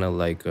 it's kind of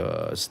like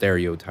a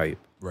stereotype.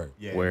 Right.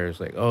 Yeah. Where it's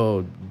like,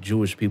 oh,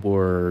 Jewish people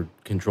are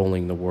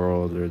controlling the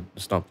world or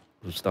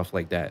stuff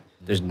like that.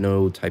 There's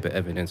no type of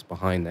evidence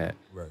behind that,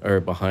 or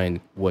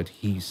behind what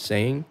he's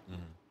saying.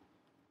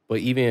 But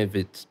even if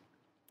it's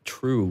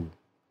true,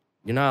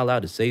 you're not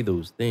allowed to say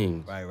those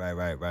things.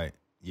 Right.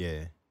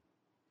 Yeah.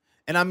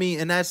 And I mean,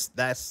 and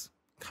that's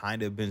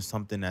kind of been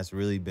something that's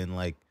really been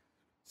like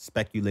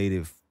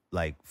speculative,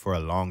 like, for a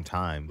long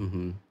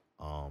time.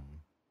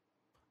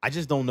 I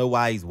just don't know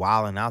why he's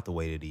wilding out the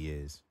way that he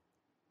is.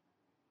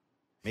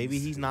 Maybe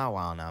he's not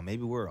wild now.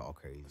 Maybe we're all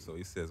crazy. So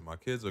he says, "My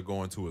kids are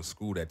going to a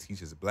school that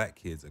teaches black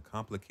kids a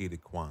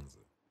complicated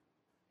Kwanzaa.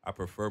 I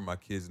prefer my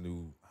kids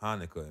knew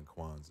Hanukkah and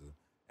Kwanzaa.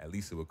 At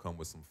least it would come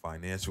with some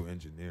financial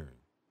engineering."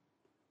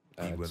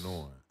 He went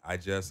on, I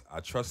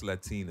trust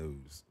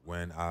Latinos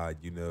when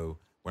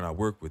I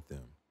work with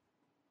them.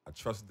 I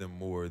trust them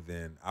more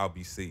than I'll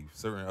be safe.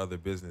 Certain other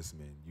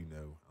businessmen, I don't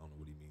know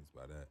what he means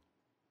by that.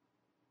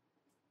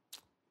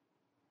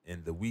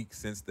 In the week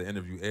since the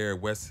interview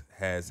aired, West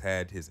has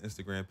had his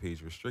Instagram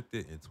page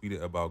restricted and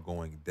tweeted about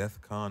going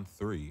DEFCON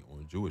 3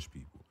 on Jewish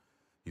people.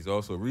 He's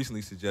also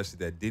recently suggested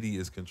that Diddy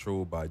is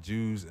controlled by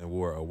Jews and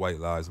wore a White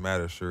Lives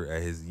Matter shirt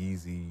at his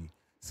Yeezy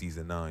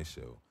Season 9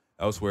 show.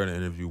 Elsewhere in an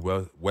interview,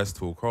 West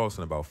told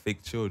Carlson about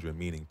fake children,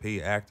 meaning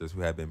paid actors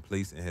who have been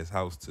placed in his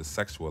house to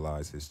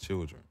sexualize his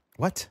children.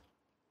 What?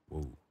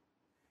 Whoa.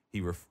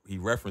 He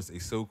referenced a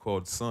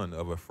so-called son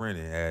of a friend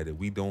and added,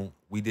 we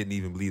didn't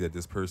even believe that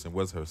this person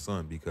was her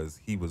son because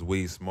he was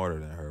way smarter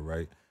than her,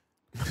 right?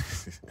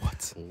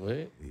 What?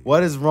 What?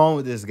 What is wrong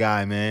with this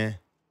guy, man?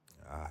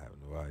 I have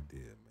no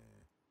idea,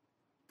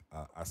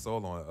 man. I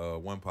saw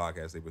on one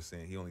podcast they were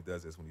saying he only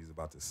does this when he's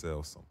about to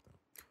sell something.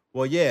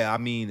 Well, yeah, I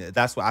mean,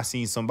 that's what I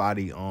seen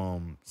somebody, I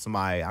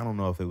don't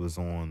know if it was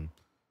on,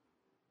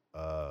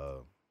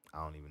 I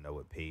don't even know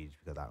what page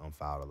because I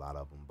unfollowed a lot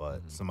of them,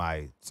 but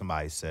somebody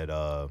said,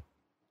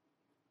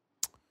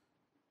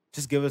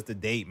 just give us the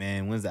date,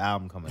 man. When's the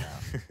album coming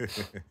out?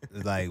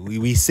 It's like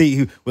we see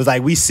you. Was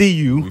like we see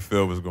you. We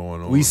feel what's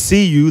going on. We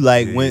see you.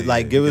 Like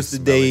give us the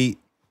date.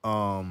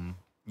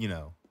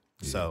 Yeah.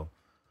 So,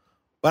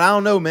 but I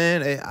don't know,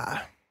 man.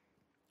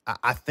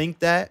 I think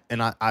that,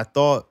 and I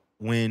thought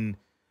when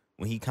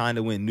he kind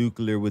of went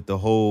nuclear with the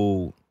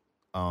whole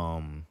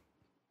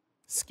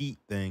Skeet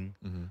thing,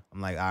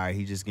 I'm like, all right,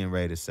 he's just getting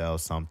ready to sell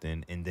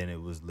something, and then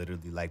it was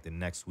literally like the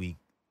next week,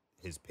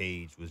 his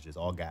page was just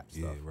all Gap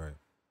stuff. Yeah, right.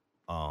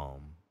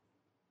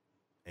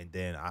 And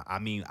then I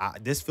mean,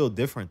 this feel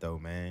different though,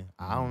 man.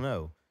 I don't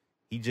know.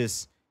 He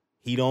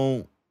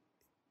don't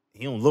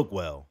look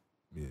well.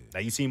 Yeah.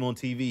 Like you see him on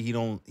TV, he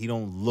don't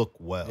look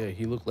well. Yeah,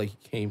 he looked like he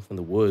came from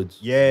the woods.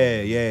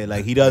 Yeah.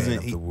 Like he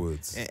doesn't. The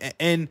woods.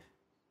 And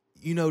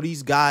you know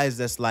these guys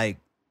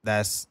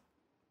that's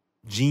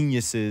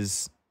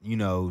geniuses. You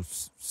know,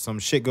 some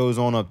shit goes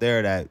on up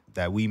there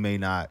that we may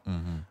not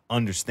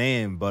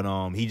understand,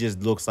 but he just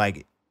looks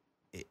like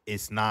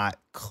it's not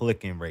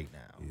clicking right now.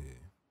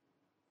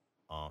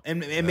 Yeah.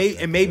 And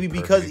maybe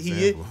because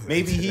he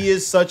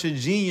is such a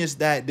genius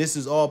that this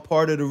is all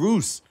part of the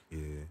ruse. Yeah.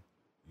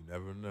 You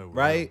never know.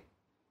 Right?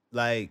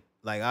 Like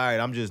all right,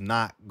 I'm just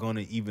not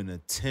gonna even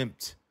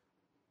attempt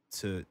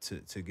to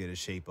get a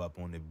shape up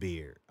on the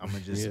beard. I'm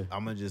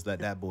gonna just let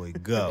that boy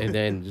go. And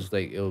then just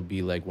like it'll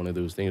be like one of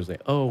those things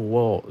like, oh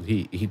well,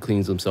 he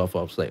cleans himself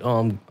up. It's like,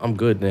 oh, I'm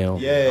good now.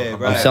 Yeah,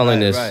 I'm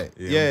selling this. Right.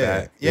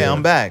 Yeah,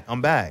 I'm back.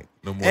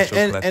 No more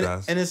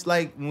and it's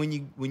like when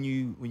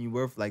you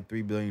worth like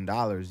 $3 billion,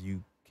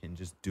 you can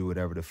just do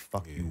whatever the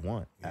fuck you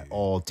want at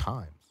all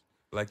times.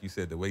 Like you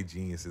said, the way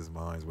geniuses'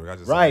 minds work, I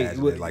just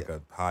imagine it like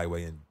a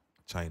highway in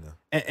China.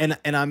 And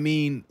I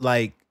mean,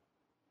 like,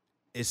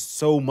 it's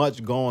so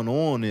much going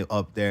on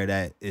up there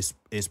that it's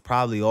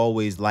probably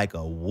always like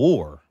a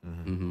war.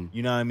 Mm-hmm.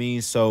 You know what I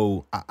mean?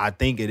 So I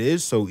think it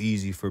is so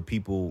easy for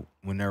people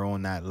when they're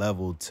on that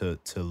level to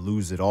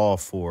lose it all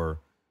for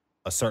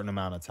a certain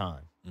amount of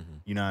time. Mm-hmm.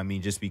 You know what I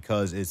mean? Just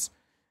because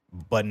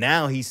but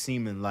now he's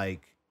seeming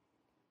like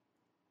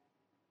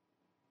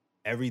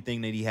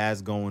everything that he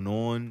has going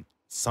on,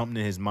 something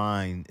in his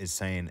mind is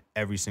saying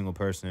every single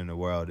person in the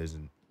world is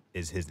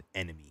his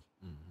enemy.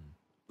 Mm-hmm.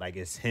 Like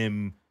it's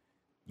him.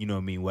 You know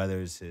what I mean?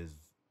 Whether it's his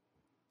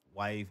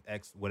wife,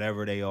 ex,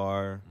 whatever they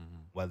are,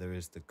 whether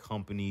it's the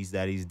companies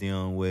that he's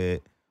dealing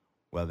with,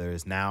 whether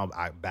it's now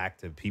back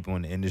to people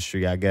in the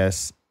industry, I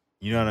guess.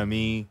 You know what I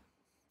mean?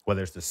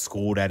 Whether it's the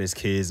school that his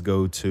kids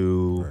go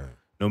to. Right.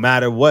 No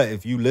matter what,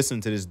 if you listen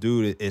to this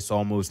dude, it's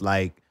almost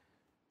like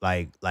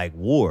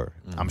war.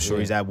 I'm sure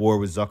he's at war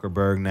with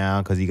Zuckerberg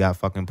now because he got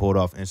fucking pulled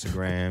off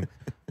Instagram.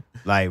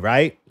 Like,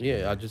 right?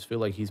 Yeah, I just feel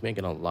like he's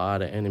making a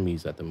lot of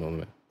enemies at the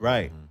moment.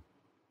 Right.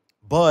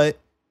 But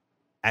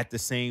at the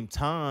same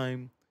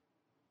time,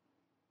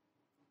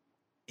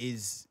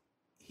 is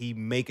he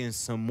making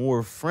some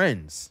more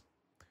friends?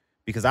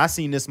 Because I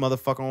seen this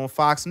motherfucker on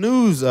Fox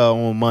News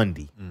on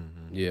Monday.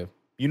 Mm-hmm. Yeah.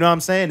 You know what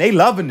I'm saying? They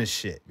loving this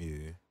shit.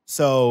 Yeah.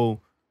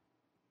 So,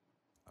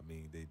 I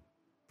mean, they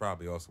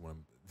probably also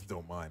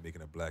don't mind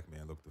making a black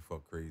man look the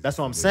fuck crazy. that's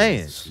what I'm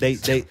saying. They're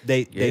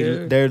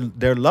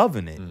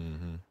loving it.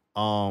 Mm-hmm.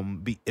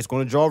 It's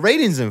going to draw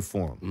ratings in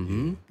for him.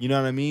 Mm-hmm. You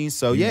know what I mean?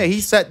 So yeah,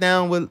 he sat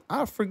down with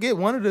I forget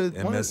one of the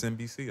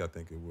MSNBC, I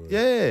think it was.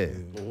 Yeah.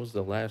 What was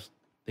the last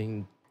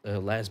big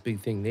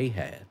thing they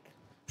had?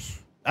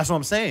 That's what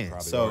I'm saying.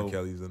 Probably so R.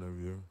 Kelly's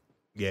interview.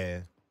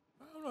 Yeah.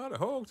 I don't know how to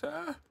hog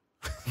tie.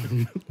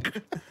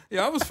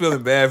 Yeah, I was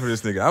feeling bad for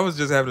this nigga. I was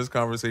just having this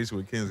conversation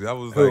with Kenzie. I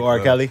was Who, like,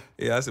 R. Kelly?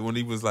 Yeah, I said when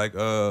he was like,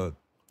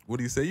 what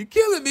do you say? You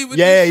killing me with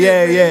Yeah,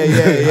 this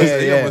shit, yeah.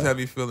 He almost had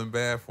me feeling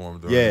bad for him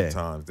during the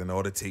times. Then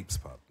all the tapes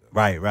popped up.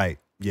 Right.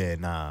 Yeah,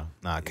 nah.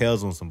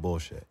 Kel's on some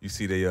bullshit. You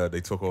see,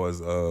 they took all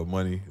his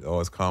money, all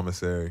his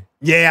commissary.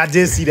 Yeah, I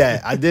did see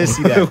that.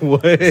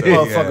 What? This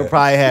motherfucker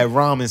probably had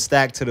ramen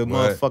stacked to the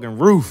motherfucking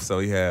roof. So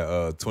he had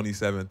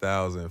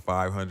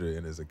 $27,500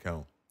 in his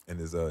account, in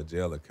his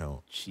jail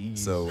account. Jeez.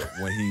 So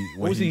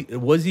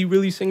was he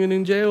really singing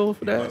in jail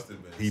for that?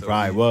 He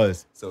probably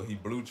was. So he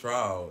blew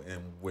trial,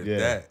 and with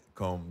that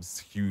comes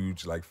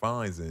huge like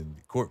fines and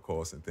court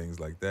costs and things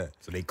like that.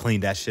 So they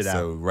cleaned that shit out.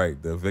 So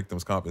the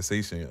victim's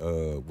compensation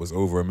was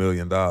over $1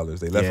 million.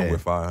 They left him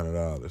with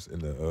 $500 in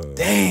the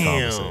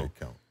commissary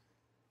account.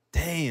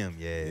 Damn,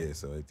 yeah. Yeah,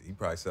 so he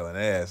probably selling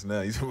ass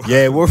now.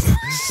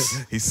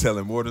 He's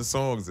selling more than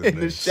songs in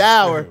the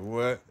shower.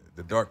 What?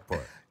 The dark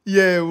part.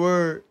 Yeah,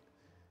 word.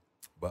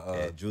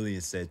 But Julian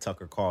said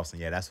Tucker Carlson.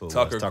 Yeah, that's what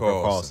Tucker it was.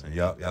 Carlson.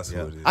 Yep, that's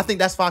what it is. I think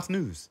that's Fox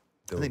News.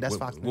 I think that's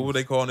Fox News. What were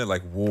they calling it?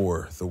 Like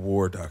war, the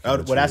war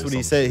documentary. Well, that's what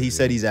he said. He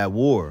said he's at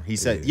war. He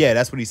said, yeah,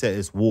 that's what he said.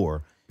 It's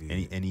war.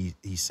 Yeah. And he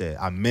said,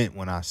 I meant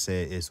when I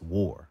said it's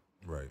war.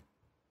 Right.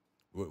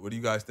 What do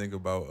you guys think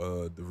about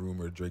the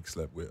rumor Drake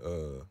slept with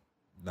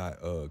not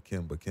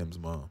Kim but Kim's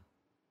mom?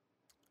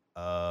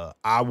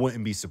 I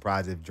wouldn't be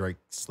surprised if Drake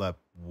slept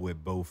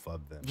with both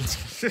of them.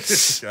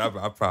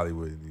 I probably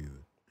wouldn't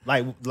either.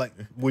 Like,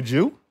 would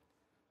you?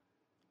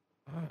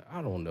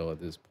 I don't know at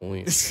this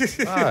point.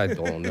 I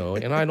don't know,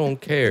 and I don't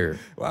care.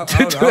 Well,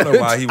 I don't know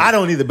why he. I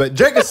don't either. But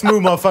Drake a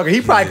smooth motherfucker. He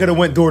probably could have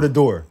went door to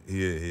door.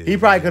 Yeah. He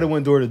probably could have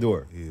went door to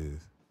door. He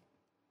is.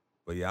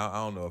 But yeah, I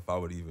don't know if I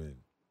would even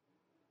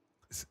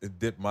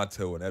dip my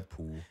toe in that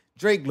pool.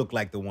 Drake looked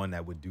like the one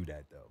that would do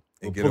that though.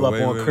 We'll pull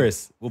up on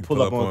Chris. We'll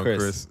pull up on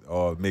Chris.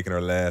 Or making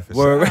her laugh. And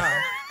Word.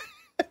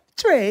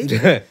 Drake.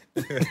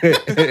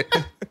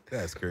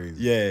 That's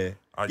crazy. Yeah.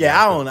 I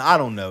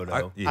don't know though.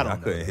 I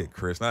couldn't hit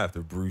Chris. Not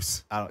after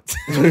Bruce. I don't.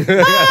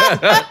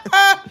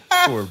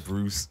 Poor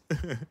Bruce.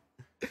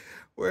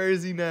 Where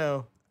is he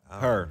now?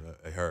 Her.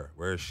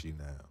 Where is she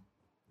now?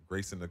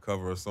 Gracing the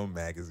cover of some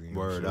magazine.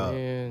 Word up.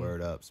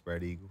 Word up.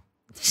 Spread Eagle.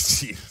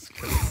 Jesus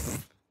Christ.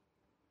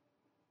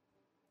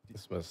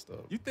 It's messed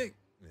up. You think?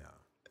 Yeah.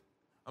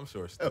 I'm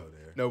sure it's still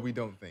there. No, we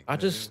don't think.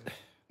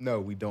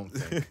 No, we don't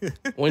think.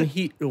 when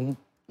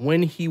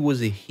he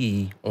was a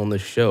he on the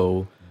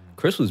show,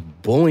 Chris was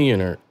bullying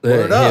her.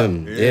 Word up.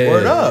 Him. Yeah.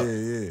 Word up.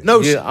 Yeah.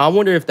 No, I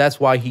wonder if that's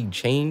why he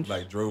changed.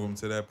 Like drove him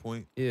to that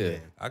point. Yeah.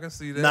 I can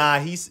see that.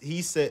 Nah,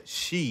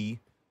 she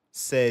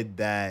said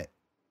that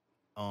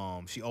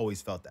she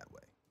always felt that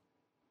way.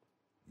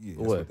 Yeah,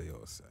 that's what they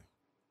all say.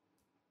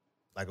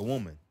 Like a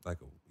woman. Yeah.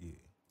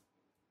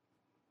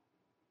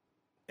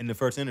 In the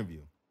first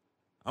interview.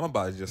 I'm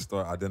about to just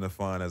start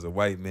identifying as a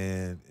white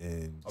man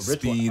and a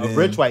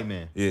rich white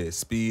man. Yeah,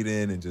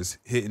 speeding and just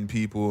hitting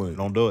people and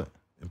don't do it.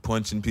 And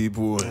punching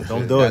people. And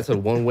don't do it. That's a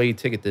one-way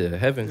ticket to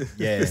heaven.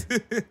 Yeah,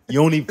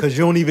 you don't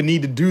even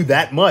need to do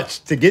that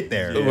much to get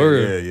there.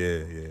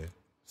 Yeah.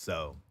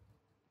 So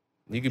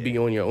you could be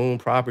on your own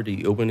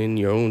property, opening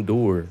your own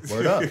door.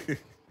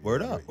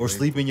 Word up, or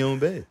sleep in your own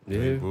bed.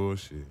 Yeah,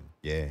 bullshit.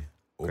 Yeah,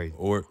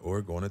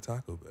 or going to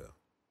Taco Bell.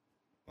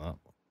 Well,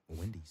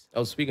 Wendy's.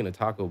 Oh, speaking of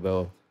Taco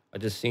Bell. I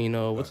just seen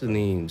what's his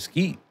name?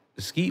 Skeet.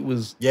 Skeet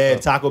was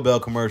Taco Bell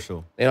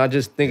commercial. And I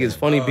just think it's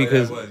funny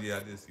because I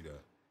did see that.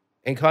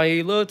 And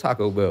Kanye loved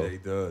Taco Bell. Yeah, he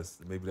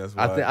does. Maybe that's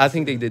why. I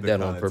think they did that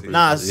on purpose.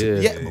 Nah,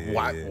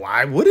 but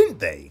why wouldn't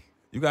they?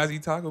 You guys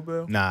eat Taco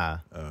Bell? Nah.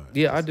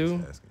 Yeah, I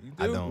do. You do?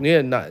 I don't.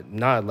 Yeah,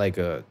 not like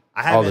a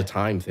all the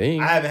time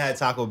thing. I haven't had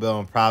Taco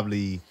Bell in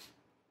probably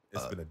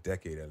it's been a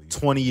decade at least.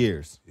 20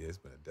 years. Yeah, it's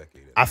been a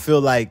decade. I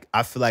feel like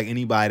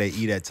anybody that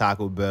eat at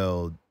Taco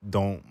Bell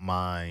don't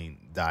mind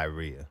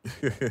diarrhea.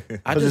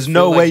 There's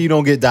no way you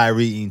don't get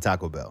diarrhea eating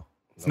Taco Bell.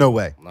 There's no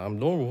way. I'm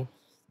normal.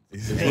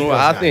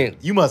 I think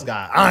you must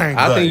got iron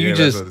gut. I think you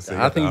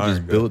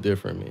just built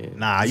different, man.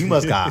 Nah, you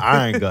must got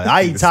iron gut.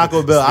 I eat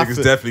Taco Bell.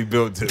 Niggas definitely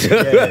built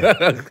different.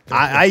 Yeah.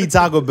 I eat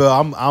Taco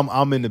Bell.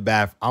 I'm in the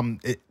bath.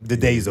 The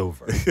day's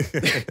over.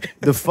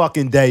 The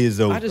fucking day is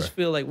over. I just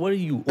feel like, what are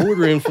you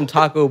ordering from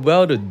Taco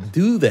Bell to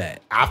do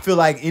that? I feel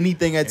like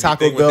anything at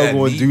Taco Bell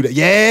going to do that.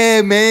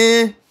 Yeah,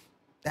 man.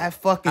 That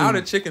fucking. How are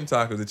the chicken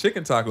tacos? The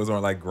chicken tacos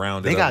aren't like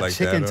grounded. They got like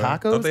chicken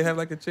that, tacos. Don't they have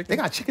like a chicken? They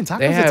got chicken tacos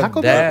they at Taco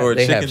Bell. Or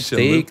they chicken have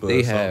steak.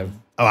 They have.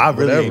 Oh, I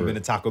really ain't been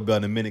to Taco Bell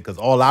in a minute because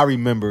all I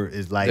remember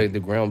is like the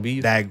ground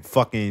beef. That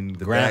fucking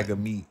bag of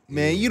meat.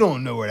 Man, you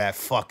don't know where that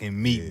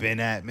fucking meat been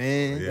at,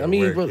 man. Yeah, I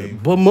mean,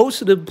 but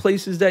most of the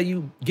places that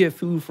you get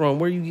food from,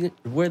 where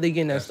they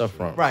getting that stuff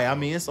from? Right. I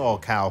mean, it's all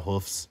cow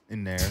hoofs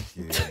in there.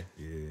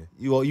 Yeah.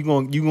 You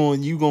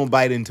gonna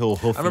bite into a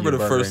hoof. I remember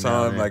the first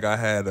time like I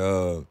had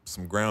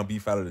some ground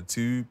beef out of the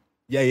tube.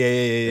 Yeah.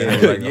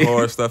 And there was like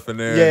hard stuff in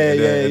there.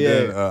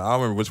 Then, I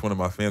don't remember which one of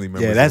my family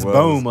members. Yeah, that's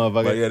bone,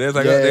 motherfucker. But they was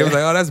like,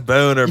 oh, that's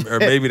bone, or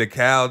maybe the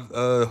cow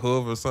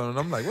hoof or something.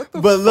 I'm like, what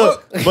the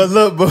fuck?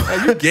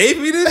 But you gave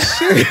me this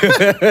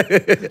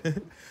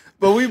shit.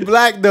 But we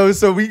black though,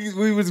 so we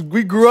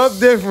grew up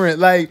different.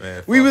 Like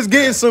we was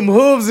getting some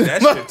hooves in the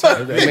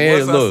motherfucking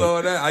man.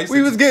 Look,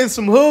 we was getting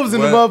some hooves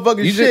in the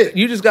motherfucking shit.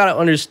 You just gotta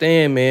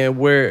understand, man,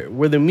 where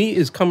the meat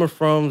is coming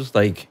from. It's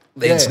like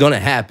it's gonna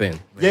happen.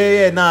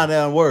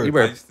 Nah, word. You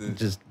better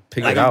just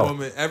pick it out.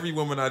 Every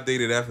woman I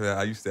dated after that,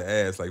 I used to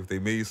ask, like, if they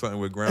made something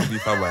with ground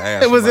beef, I would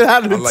ask. Was it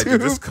out of the tube? Like,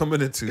 did this come in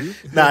the tube?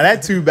 Nah,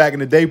 that tube back in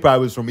the day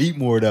probably was from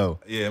EatMor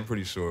though. Yeah, I'm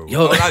pretty sure. It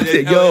was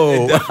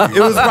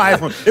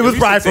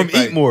probably from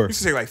EatMor. You used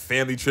to take like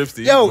family trips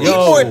to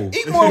EatMor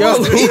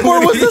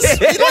was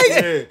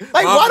the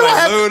like why do I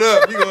have load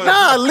up?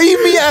 Nah, leave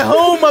me at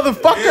home,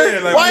 motherfucker. Yeah,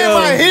 like, why am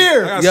I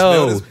here?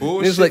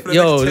 It's like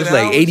there's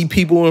like 80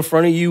 people in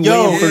front of you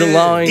waiting for the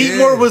line.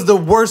 EatMor was the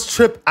worst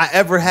trip I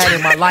ever had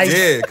in my life.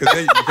 Yeah,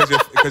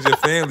 because your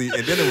family,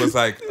 and then it was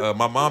like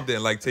my mom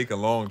didn't like take a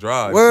long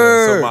drive.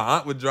 So my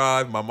aunt would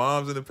drive, my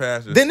mom's in the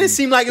passenger. Didn't it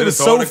seem like it was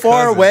so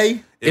far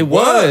away? It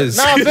was.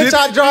 Nah, bitch,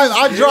 I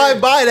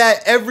drive by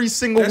that every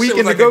single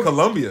weekend to go in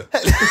Columbia.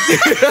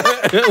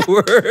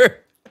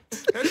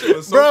 That shit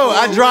was so bro,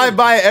 I drive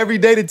by it every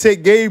day to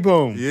take Gabe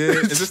home. Yeah,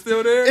 is it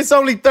still there? It's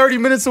only 30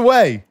 minutes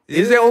away.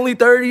 Is it only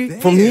 30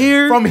 Damn. from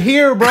here? From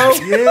here, bro.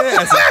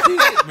 Yeah,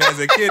 as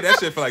a kid, that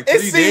shit for like 3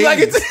 days. Seemed like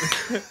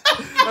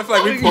I feel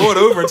like we pulled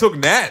over and took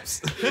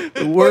naps.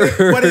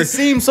 But it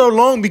seemed so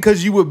long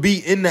because you would be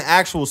in the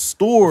actual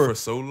store for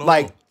so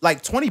long.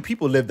 Like 20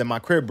 people lived in my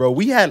crib, bro.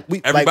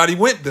 Everybody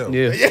went though.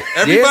 Yeah.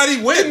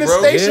 Everybody went, in the bro.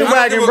 station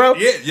wagon, bro.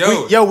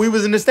 Yeah, we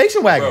was in the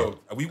station wagon. Bro,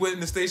 we went in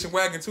the station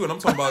wagon too, and I'm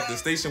talking about the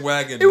station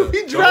wagon, it would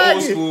be the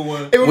old school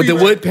one with the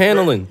wood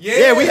paneling.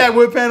 Yeah, we had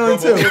wood paneling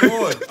too. I'm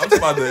talking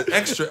about the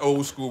extra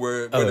old school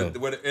where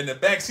in the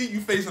back seat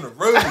you facing the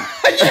road.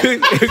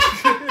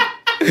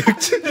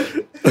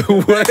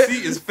 What? The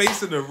seat is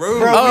facing the road.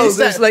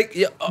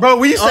 Bro,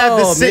 we used to have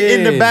to sit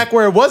in the back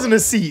where it wasn't a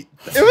seat.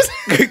 It was.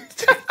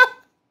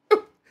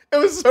 It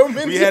was so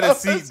many. We had a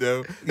seat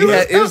though.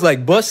 It was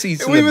like bus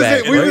seats in the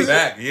back.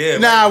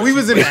 We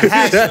was in the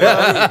hatch,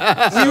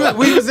 bro.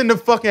 we was in the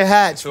fucking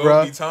hatch, bro. So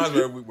many times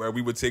where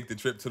we would take the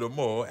trip to the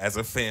mall as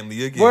a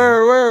family again.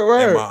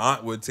 Word. And my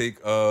aunt would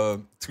take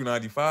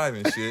 295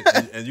 and shit,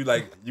 and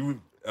you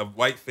a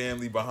white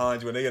family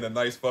behind you, and they in a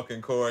nice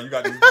fucking car, and you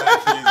got these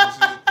black kids and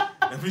shit,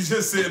 and we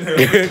just sitting there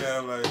looking at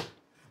them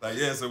like,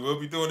 yeah, so we'll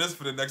be doing this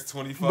for the next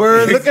 25 We're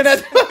years. looking at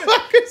the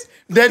motherfuckers,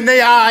 then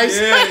they eyes.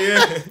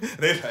 Yeah.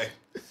 They like.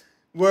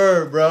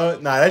 Word, bro.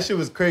 Nah, that shit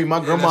was crazy.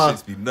 My grandma,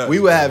 we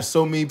would have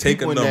so many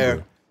people in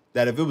there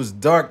that if it was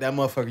dark, that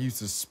motherfucker used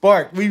to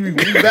spark. We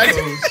back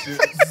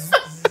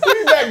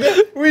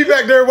we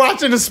back there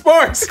watching the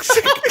sparks.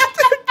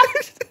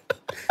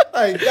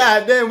 Like,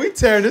 goddamn, we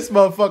tearing this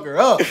motherfucker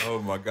up. Oh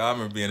my God, I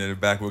remember being in the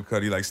back with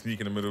Cuddy, like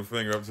sneaking the middle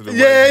finger up to the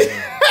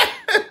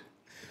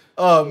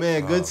Oh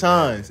man, good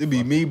times. It'd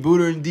be me,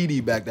 Buddha, and Didi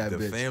back that the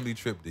bitch. family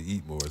trip to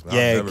EatMor.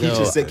 Yeah,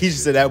 Keisha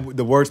said that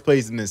the worst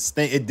place in the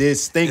stink. It did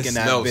stink in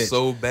that bitch. It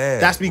smelled so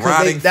bad. That's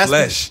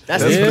because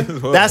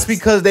that's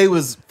because they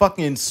was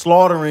fucking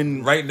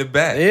slaughtering right in the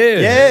back.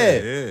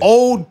 Yeah.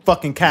 Old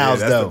fucking cows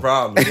that's though. The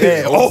problem.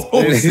 Yeah,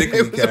 old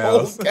sickly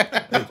cows.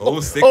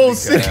 Old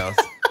sickly cows.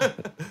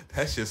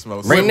 That shit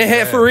smells. Bring the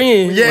heifer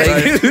in.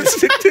 Yeah,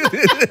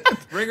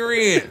 bring her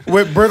in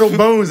with brittle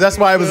bones. That's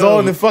why it was all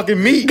in the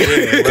fucking meat.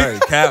 Yeah,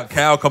 right.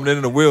 Cow coming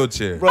in a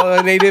wheelchair, bro.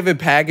 And they didn't even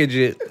package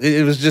it.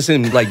 It was just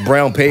in like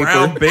brown paper.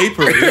 Brown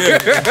paper, yeah.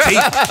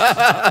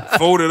 Tape.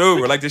 Folded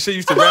over like the shit you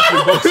used to wrap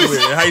your books with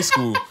in high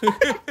school.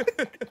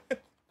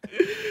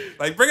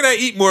 Like, bring that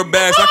EatMor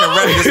bag so I can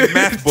wrap this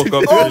math book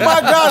up. Oh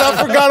my God,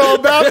 I forgot all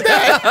about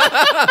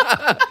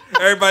that.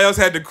 Everybody else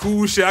had the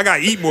cool shit. I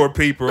got EatMor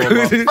paper on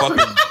my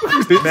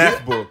fucking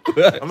math book.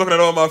 I'm looking at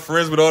all my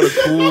friends with all the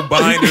cool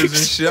binders and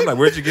shit. I'm like,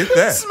 where'd you get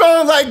that?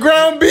 Smells like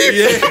ground beef.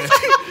 Yeah.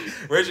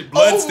 Where's your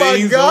blood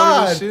stains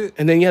on and shit?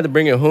 And then you had to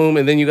bring it home,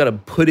 and then you got to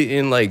put it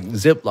in like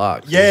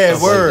Ziplocs. Yeah,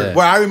 word. Like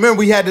well, I remember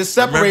we had to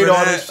separate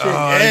all this shit.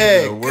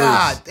 Yeah,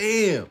 God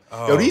damn.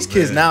 Oh, yo, these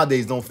kids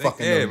nowadays don't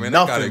fucking know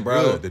nothing,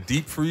 bro. Good. The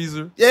deep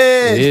freezer.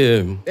 Yeah.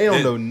 They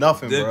don't know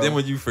nothing, bro. Then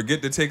when you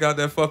forget to take out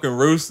that fucking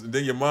roast,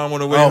 then your mom on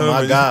the way home. Oh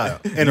my God.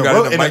 And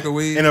a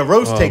microwave. And a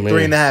roast take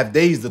 3.5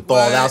 days to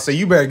thaw out, so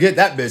you better get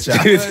that bitch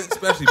out.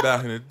 Especially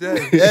back in the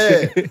day.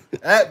 Yeah.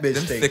 That bitch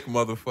them thick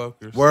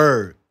motherfuckers.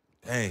 Word.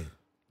 Dang.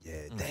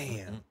 Yeah,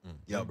 damn.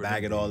 Yo,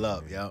 bag it all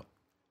up, yo.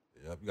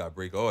 Yep, you gotta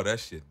break all that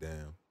shit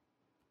down.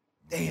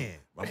 Damn.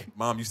 My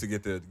mom used to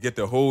get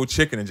the whole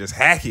chicken and just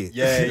hack it.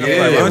 Yeah.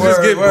 Like,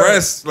 just get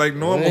breasts like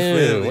normal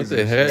families. What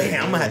the heck?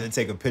 Damn, I'm gonna have to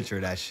take a picture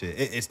of that shit.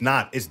 It's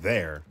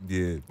there.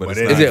 Yeah, but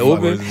is it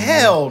open?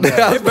 Hell no.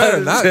 It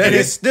better not. And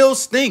it still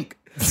stink.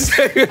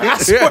 I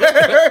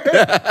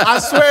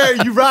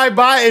swear, you ride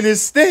by and it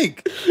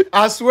stink.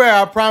 I swear,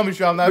 I promise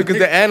you, I'm not because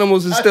the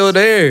animals are still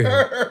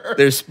there.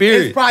 Their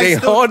spirit, they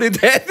haunted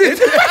that.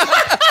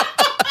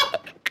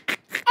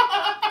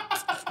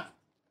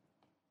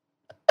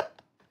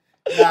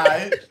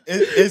 Nah,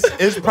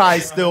 it's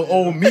probably still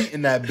old meat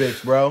in that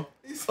bitch, bro.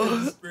 He said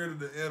the spirit of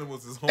the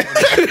animals is haunting.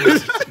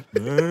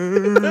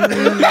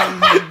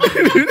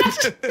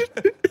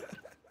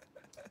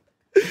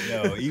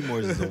 Yo,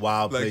 EatMor's is a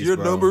wild place, your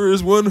bro. number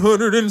is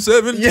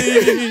 117.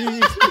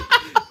 Yeah.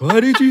 Why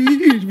did you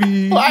eat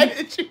me? Why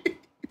did you?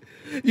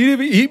 You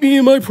didn't even eat me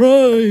in my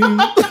prime.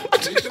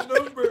 Take the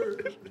number.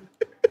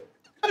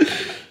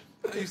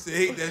 I used to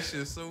hate that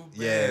shit so bad.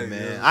 Yeah,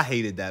 man. I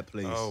hated that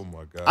place. Oh,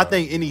 my God. I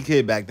think any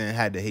kid back then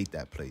had to hate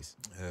that place.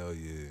 Hell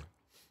yeah.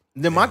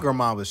 Then my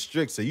grandma was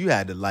strict, so you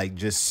had to, like,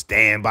 just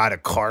stand by the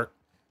cart.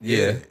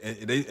 Yeah.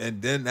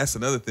 And then that's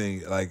another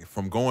thing. Like,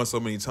 from going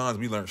so many times,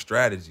 we learned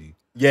strategy.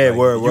 Yeah, like,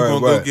 word. You gonna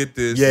go get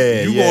this.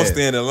 Yeah, you gonna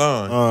stand in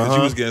line because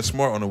you was getting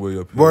smart on the way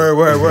up here.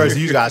 Word. So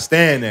you gotta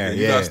stand there.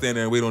 You gotta stand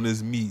there and wait on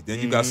this meat.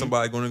 Then you got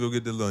somebody gonna go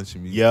get the lunch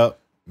meat. Yep.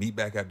 Meat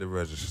back at the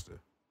register.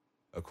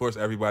 Of course,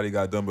 everybody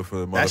got done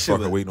before the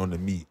motherfucker waiting on the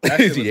meat. That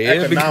shit was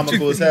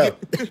economical as hell.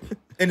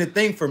 And the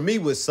thing for me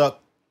would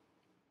suck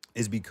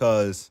is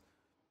because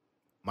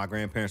my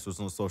grandparents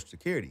was on Social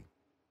Security,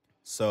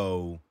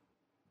 so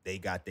they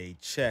got their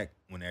check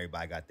when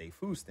everybody got their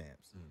food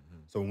stamps.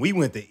 So when we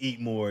went to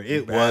EatMor,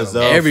 it was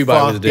a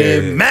everybody was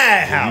there.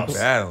 madhouse.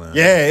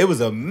 Yeah, it was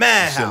a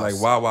madhouse. Shit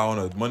like Wawa on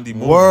a Monday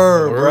morning.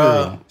 Word,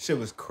 bro. Shit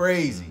was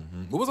crazy.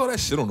 What was all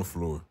that shit on the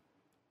floor?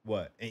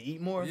 What? And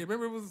EatMor? Yeah,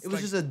 remember it was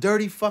just a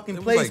dirty fucking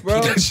place,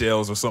 bro. Peanut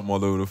shells or something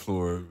all over the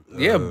floor.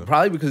 Yeah,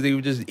 probably because they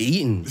were just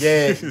eating.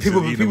 Yeah,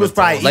 people was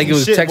probably eating like it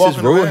was shit Texas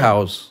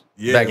Roadhouse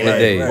back in the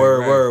day.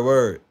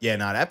 Word. Yeah,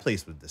 nah, that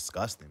place was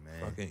disgusting,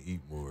 man. Fucking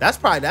EatMor. That's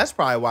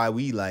probably why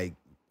we like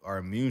our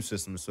immune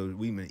system. So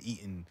we've been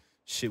eating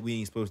shit we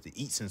ain't supposed to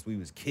eat since we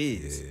was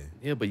kids.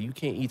 Yeah, but you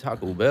can't eat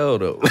Taco Bell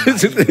though. I'm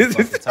not eating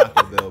fucking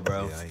Taco Bell,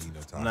 bro. Yeah, I ain't eating no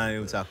Taco I'm not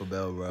eating Taco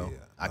Bell, bro. Yeah,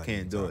 I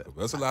can't do it.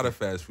 There's a lot of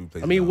fast food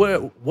places. I mean,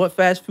 what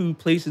fast food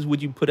places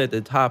would you put at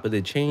the top of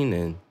the chain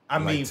then? I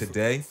mean, like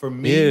today for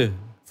me, yeah.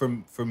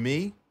 for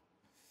me,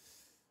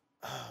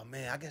 oh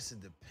man, I guess it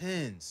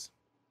depends.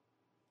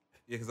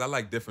 Yeah, because I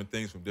like different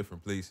things from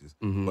different places.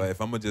 Mm-hmm. But if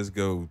I'm gonna just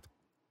go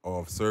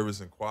off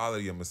service and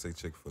quality, I'm gonna say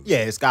Chick-fil-A. Yeah,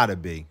 it's gotta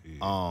be.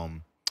 Yeah.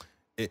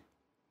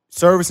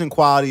 Service and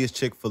quality is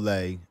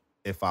Chick-fil-A.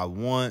 If I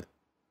want,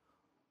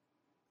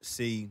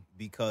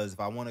 because if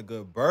I want a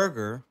good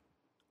burger,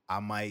 I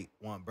might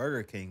want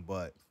Burger King,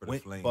 but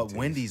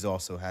Wendy's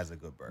also has a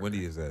good burger.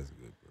 Wendy's has a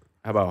good burger.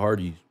 How about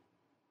Hardee's?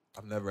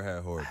 I've never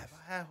had Hardee's. Have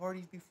I had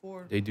Hardee's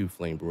before? They do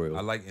flame broil.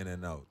 I like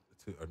In-N-Out.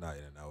 Or not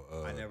In-N-Out.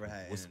 I never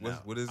had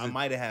In-N-Out. What is it? I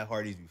might have had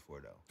Hardee's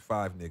before, though.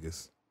 Five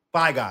niggas.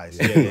 Five Guys.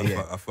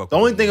 Yeah. I fuck the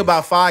only with thing niggas.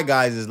 about Five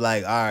Guys is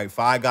like, all right,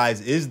 Five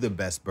Guys is the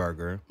best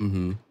burger.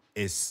 Mm-hmm.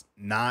 It's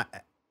not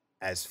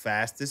as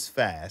fast as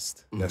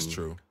fast. That's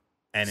true.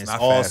 And it's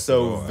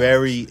also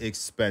very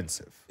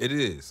expensive. It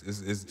is.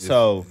 It's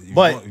so,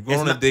 but you go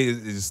on a date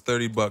is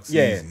 $30 easy.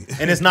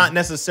 And it's not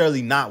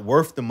necessarily not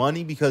worth the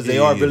money because they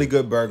are really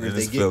good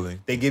burgers.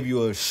 They give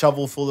you a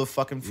shovel full of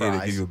fucking fries. Yeah,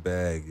 they give you a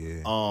bag.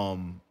 Yeah.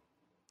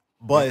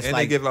 But it's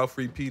they give out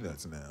free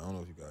peanuts now. I don't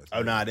know if you guys.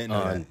 Oh no, I didn't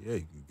know that. Yeah, you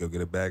can go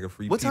get a bag of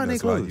free what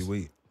peanuts. What time they close? While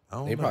you wait. I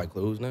don't know. Probably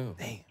close now.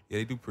 Damn. Yeah,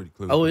 they do pretty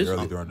close. Oh, it's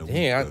early during the week.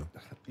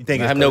 You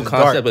think I have no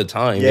concept of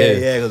time. Yeah,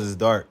 because it's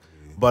dark.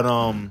 Yeah. But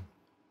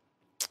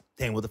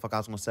dang, what the fuck I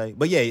was gonna say?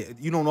 But yeah,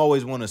 you don't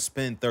always want to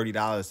spend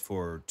 $30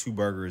 for 2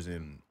 burgers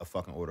and a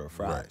fucking order of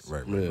fries.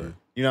 Right. You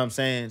know what I'm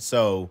saying?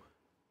 So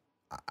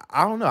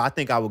I don't know. I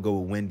think I would go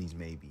with Wendy's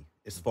maybe.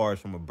 As far as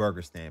from a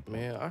burger standpoint.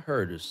 Man, I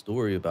heard a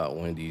story about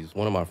Wendy's.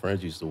 One of my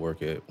friends used to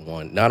work at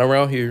one. Not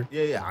around here.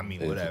 Yeah. I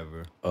mean,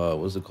 whatever.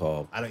 What's it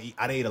called? I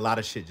ate a lot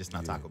of shit, just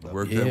not Taco Bell.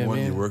 Worked at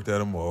one, you worked at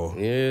them all.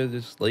 Yeah,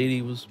 this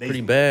lady was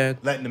pretty bad.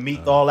 Letting the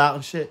meat thaw out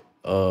and shit.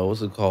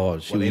 What's it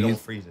called? They don't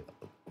freeze it.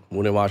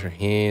 Wouldn't wash her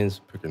hands,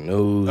 pick her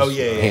nose,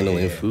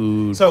 handling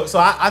food. So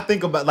I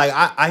think about, like,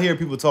 I hear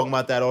people talking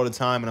about that all the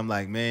time, and I'm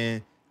like,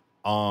 man,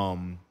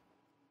 I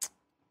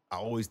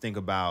always think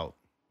about,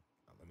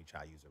 let me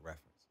try to use a reference.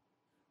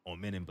 On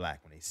Men in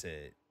Black when they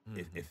said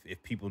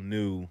if people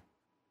knew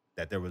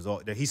that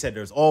he said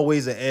there's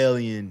always an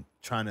alien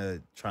trying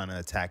to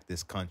attack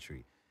this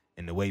country,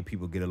 and the way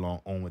people get along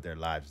on with their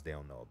lives, they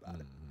don't know about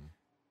it.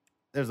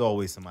 There's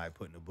always somebody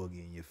putting a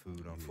boogie in your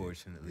food,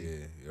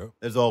 unfortunately. Yep.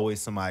 There's always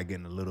somebody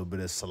getting a little bit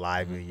of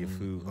saliva in your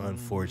food,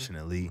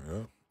 unfortunately,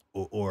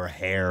 or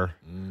hair.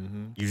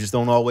 You just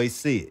don't always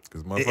see it.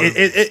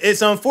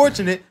 It's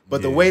unfortunate,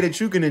 but the way that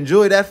you can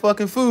enjoy that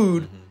fucking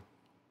food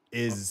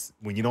is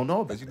when you don't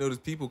know about it. You know, there's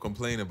people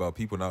complain about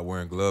people not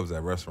wearing gloves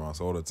at restaurants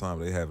all the time.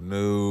 They have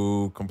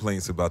no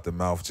complaints about the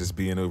mouth just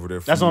being over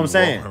their food. That's what I'm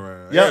saying.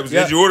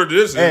 Did you order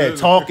this?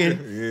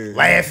 Talking,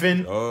 laughing.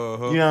 You know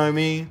what I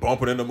mean?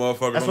 Bumping in the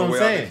motherfucker That's on the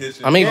way out the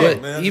kitchen. I mean,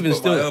 but even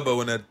still, elbow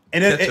in that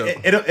and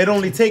it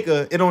only take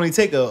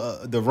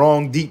the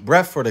wrong deep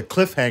breath for the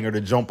cliffhanger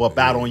to jump up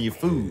out on your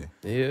food.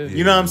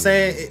 You know what I'm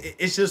saying?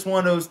 It's just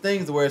one of those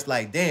things where it's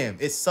like, damn,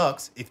 it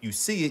sucks. If you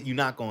see it, you're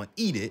not going to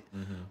eat it,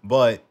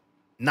 but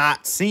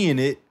not seeing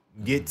it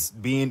gets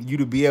being you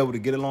to be able to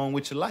get along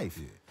with your life.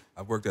 Yeah.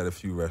 I've worked at a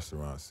few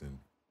restaurants and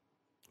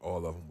all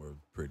of them were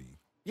pretty.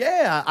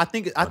 Yeah, I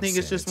think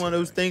it's just one of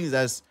those things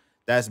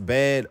that's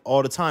bad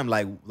all the time.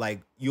 Like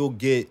you'll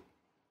get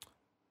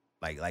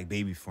like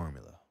baby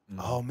formula.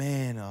 Oh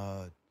man,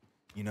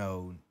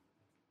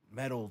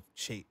 metal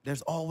shape.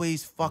 There's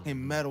always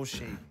fucking metal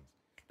shavings.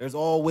 There's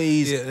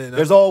always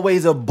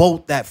a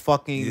bolt that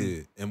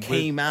fucking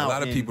came out. A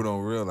lot of people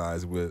don't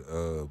realize with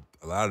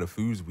a lot of the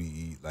foods we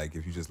eat, like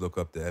if you just look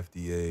up the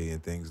FDA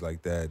and things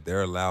like that,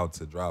 they're allowed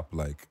to drop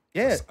like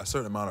a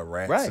certain amount of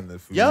rats in the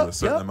food, a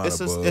certain amount of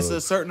bugs. It's a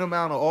certain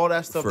amount of all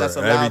that stuff that's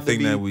allowed everything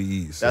to be, that we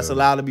eat. That's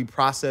allowed to be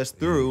processed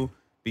through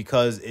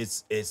because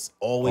it's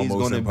always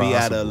going to be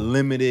at a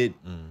limited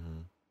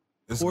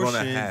it's portion.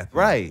 Going to happen.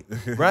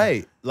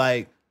 Right.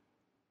 Like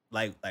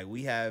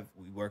we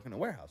work in a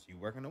warehouse. You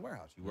work in a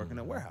warehouse. You work in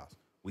a warehouse.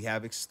 We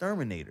have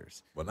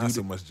exterminators. Well, not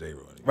so much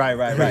J-Ro anymore.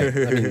 Right.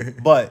 I mean,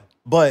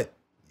 but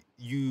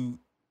you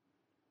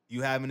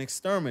have an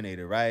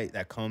exterminator, right?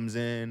 That comes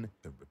in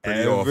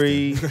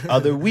every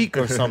other week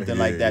or something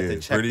like that to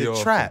check the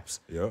traps.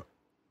 Yep.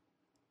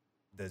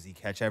 Does he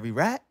catch every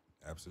rat?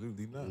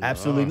 Absolutely not.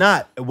 Absolutely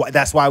not.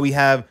 That's why we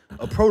have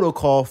a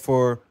protocol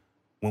for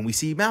when we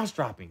see mouse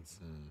droppings.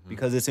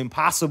 Because it's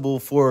impossible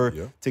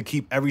to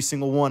keep every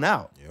single one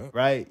out,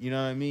 right? You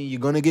know what I mean?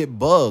 You're gonna get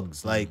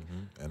bugs, like.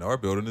 And our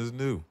building is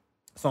new.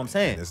 That's what I'm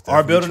saying.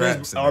 Our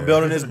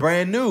building is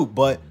brand new,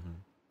 but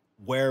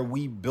where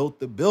we built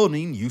the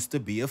building used to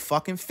be a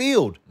fucking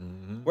field.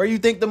 Where you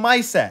think the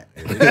mice at?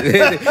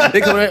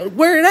 They come,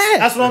 where it at?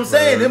 That's what I'm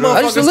saying. Them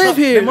I used to live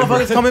here. Them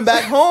motherfuckers coming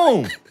back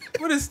home.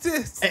 What is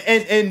this?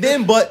 And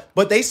then, but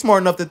they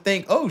smart enough to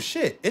think, oh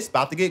shit, it's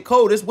about to get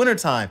cold. It's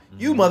wintertime.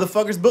 You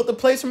motherfuckers built the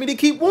place for me to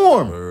keep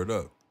warm. Word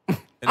up.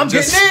 I'm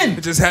getting in.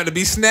 It just had to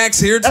be snacks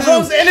here too. That's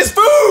what I'm saying. It's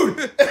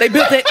food.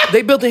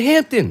 They built a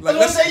Hampton. Like,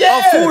 let's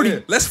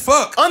 40. Let's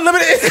fuck.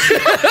 Unlimited.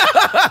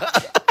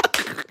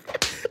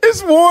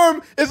 It's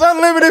warm. It's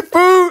unlimited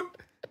food.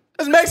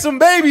 Let's make some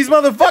babies,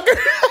 motherfucker.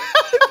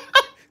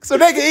 So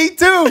they can eat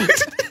too.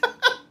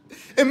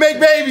 And make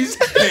babies.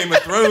 Game of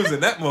Thrones in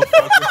that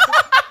motherfucker.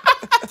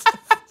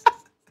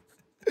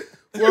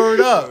 Word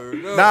up.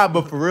 Nah,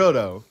 but for real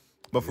though.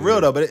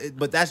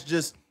 But that's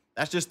just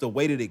the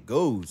way that it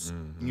goes.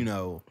 You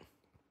know.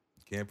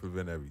 Can't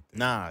prevent everything.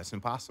 Nah, it's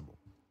impossible.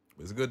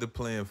 It's good to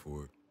plan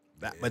for it.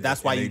 But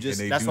that's why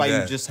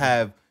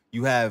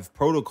you have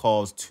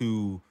protocols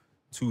to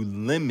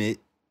limit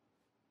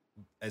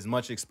as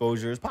much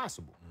exposure as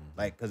possible.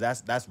 Like, cause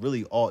that's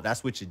really all.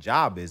 That's what your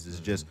job is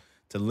just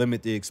to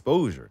limit the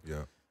exposure.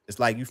 Yeah. It's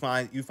like you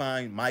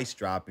find mice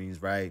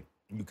droppings, right?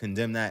 You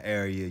condemn that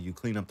area, you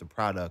clean up the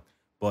product,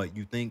 but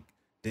you think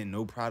didn't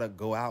no product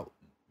go out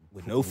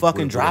with no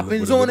fucking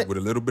droppings on it? With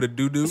a little bit of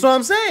doo-doo? That's what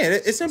I'm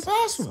saying. It's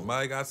impossible.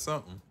 Somebody got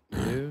something.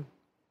 Yeah.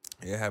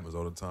 It happens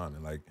all the time.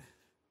 And like,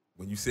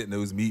 when you sit in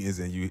those meetings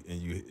and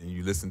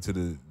you listen to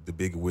the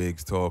big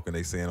wigs talk and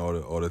they saying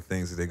all the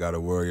things that they got to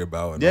worry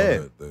about and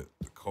all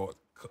the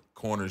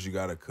corners you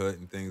got to cut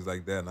and things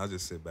like that, and I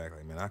just sit back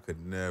like, man, I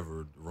could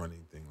never run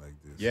anything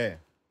like this. Yeah.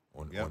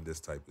 On this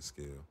type of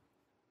scale.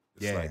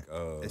 It's like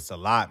it's a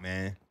lot,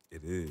 man.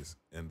 It is,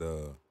 and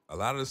a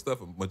lot of the stuff,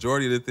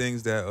 majority of the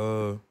things that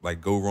like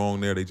go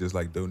wrong there, they just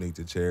like donate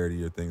to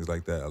charity or things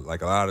like that.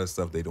 Like a lot of the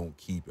stuff they don't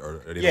keep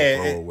or they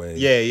don't throw away.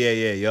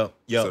 Yep.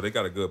 So they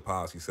got a good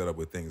policy set up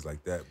with things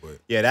like that. But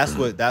yeah,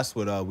 that's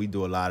what we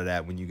do a lot of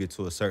that when you get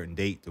to a certain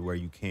date to where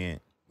you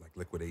can't, like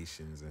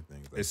liquidations and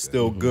things like it's that.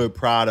 still good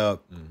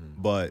product,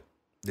 but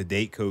the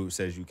date code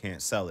says you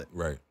can't sell it.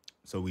 Right.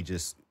 So we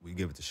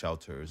give it to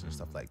shelters and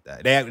stuff like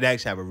that. They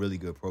actually have a really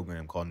good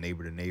program called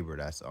Neighbor to Neighbor.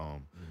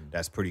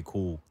 That's pretty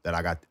cool.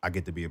 That I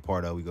get to be a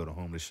part of. We go to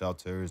homeless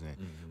shelters and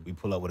we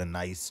pull up with a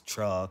nice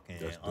truck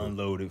and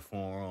unload it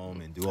for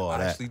them and do all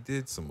that. I actually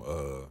did some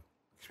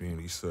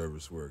community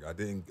service work. I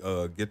didn't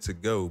get to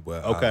go,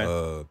 but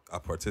I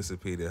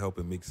participated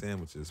helping make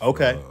sandwiches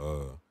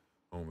for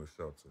homeless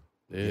shelter.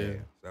 Yeah.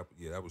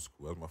 That was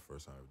cool. That was my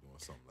first time doing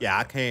something like that.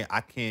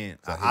 I can't.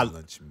 I hate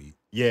lunch meat.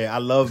 Yeah, I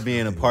love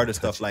being a part of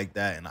stuff like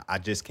that, and I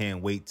just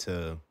can't wait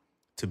to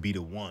be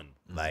the one,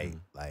 like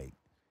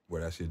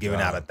where that shit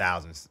giving out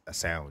 1,000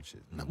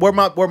 sandwiches. Where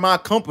my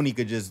company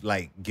could just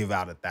like give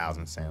out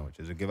 1,000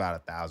 sandwiches or give out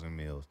 1,000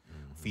 meals,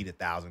 feed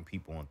 1,000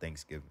 people on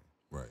Thanksgiving,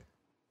 right,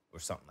 or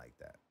something like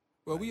that.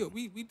 Well,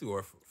 we do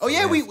our.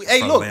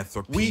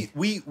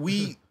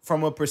 We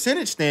from a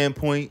percentage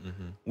standpoint,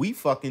 we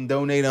fucking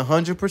donate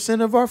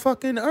 100% of our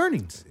fucking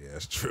earnings. Yeah,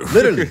 that's true.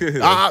 Literally,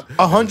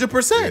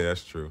 100%. Yeah,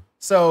 that's true.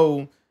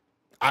 So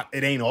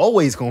it ain't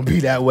always gonna be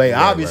that way,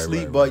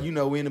 obviously. But you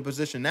know, we're in a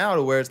position now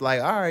to where it's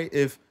like, all right,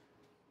 if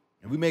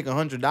we make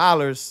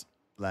 $100,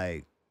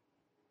 like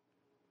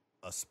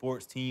a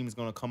sports team is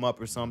gonna come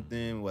up or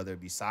something, whether it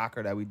be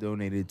soccer that we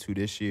donated to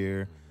this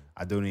year.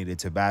 I donated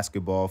to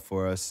basketball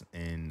for us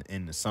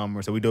in the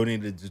summer. So we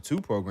donated to 2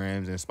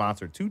 programs and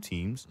sponsored 2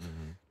 teams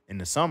in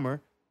the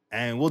summer.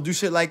 And we'll do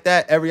shit like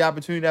that every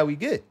opportunity that we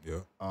get. Yeah.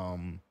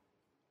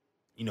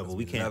 You know, but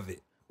we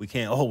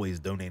can't always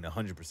donate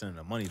 100% of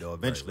the money though.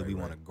 Eventually we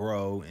want to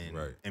grow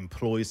and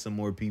employ some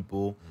more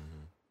people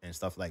and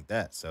stuff like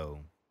that. So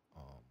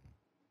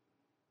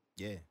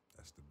yeah.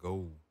 That's the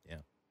goal. Yeah.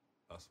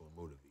 Hustle and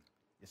motivate.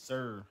 Yes,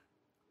 sir.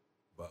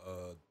 But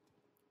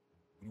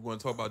you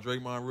want to talk about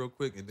Draymond real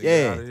quick and then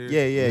get out of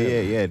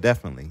here? Yeah,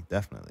 definitely.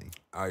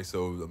 All right,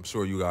 so I'm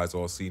sure you guys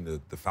all seen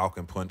the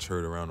Falcon punch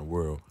heard around the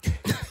world.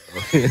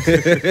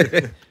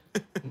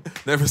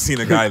 Never seen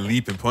a guy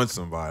leap and punch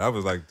somebody. That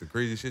was like the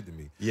craziest shit to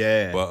me.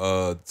 Yeah.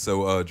 But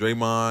so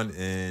Draymond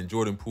and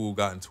Jordan Poole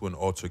got into an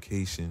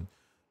altercation,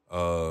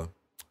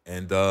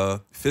 and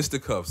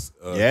fisticuffs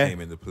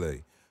came into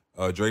play.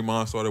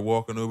 Draymond started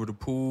walking over to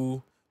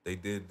Poole. They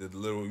did the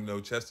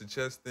little,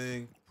 chest-to-chest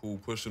thing. Poole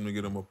pushed him to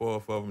get him up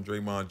off of him.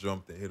 Draymond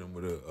jumped and hit him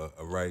with a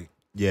right.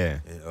 Yeah.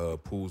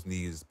 And Poole's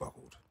knee is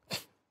buckled.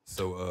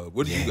 So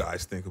what do you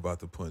guys think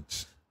about the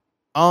punch?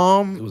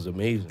 It was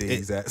amazing.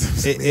 It's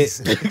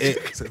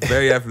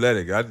very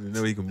athletic. I didn't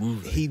know he could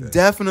move like he that.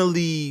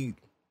 Definitely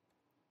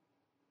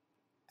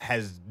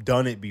has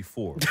done it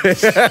before.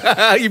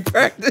 He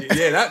practiced.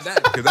 Yeah,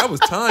 because that was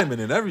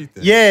timing and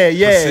everything. Yeah.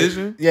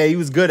 Precision. Yeah, he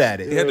was good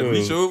at it. He had to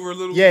reach over a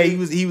little bit. Yeah,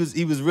 he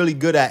was really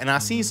good at it. And I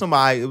seen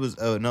somebody, it was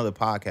another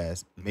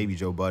podcast, maybe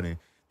Joe Budden.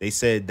 They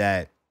said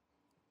that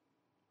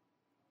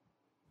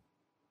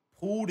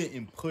Poole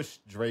didn't push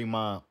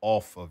Draymond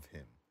off of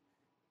him.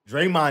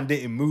 Draymond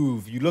didn't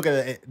move. You look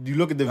at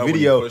the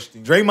video.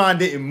 Draymond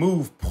didn't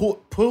move.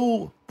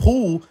 Poole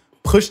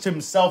pushed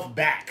himself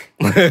back.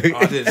 I didn't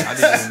even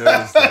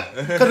notice that.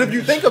 Because if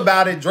you think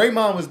about it,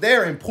 Draymond was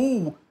there and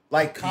Poole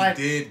he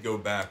did go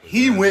back.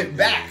 He went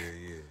back.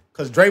 Yeah.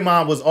 Because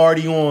Draymond was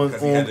already on.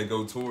 He had to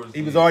go towards.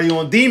 He was already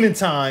on demon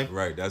time.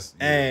 Right. That's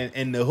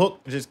and the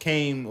hook just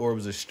came, or it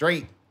was a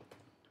straight.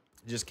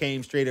 Just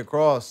came straight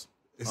across.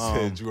 It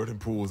said Jordan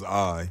Poole's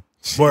eye.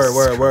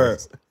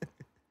 Word.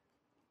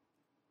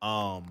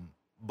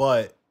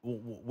 But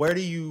where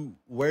do you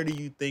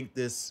think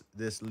this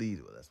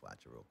leads? Well, let's watch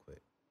it real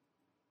quick.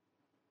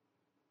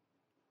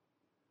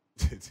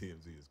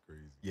 TMZ is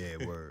crazy.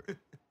 Yeah, word.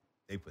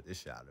 They put this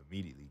shot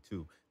immediately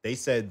too. They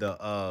said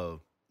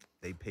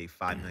they paid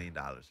 $5 million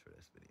for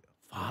this video.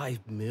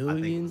 $5 million?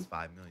 I think it was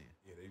 $5 million.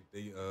 Yeah,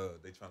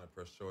 they trying to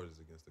press charges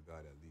against the guy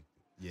that leaked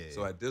it. Yeah.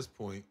 So at this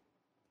point,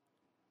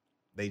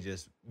 they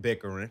just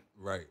bickering.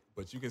 Right.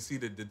 But you can see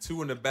that the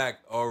 2 in the back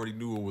already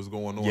knew what was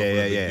going on.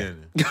 Yeah.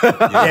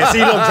 Yeah,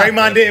 see, look,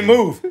 Draymond didn't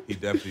move. He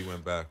definitely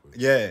went backwards.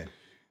 Yeah.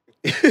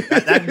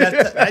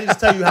 I just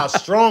tell you how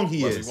strong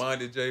he is.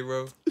 Rewind it,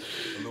 J-Ro,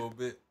 a little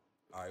bit.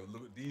 All right,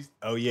 look at these.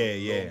 Oh, yeah.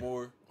 A little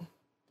more.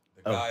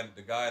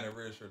 The guy in the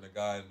red shirt and the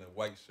guy in the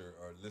white shirt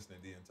are listening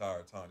the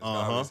entire time. This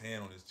guy with his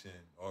hand on his chin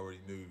already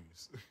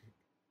knows.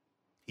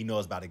 He knows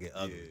it's about to get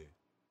ugly. Yeah.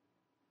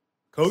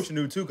 Coach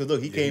knew too, because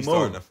look, he came he's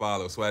starting over. to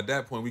follow. So at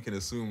that point, we can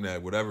assume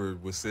that whatever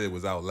was said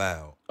was out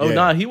loud. Oh, Yeah.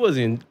 nah, he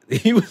wasn't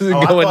going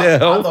to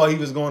help. I thought he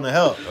was going to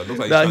help. It looks like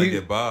he's trying to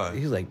get by.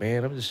 He's like,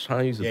 man, I'm just trying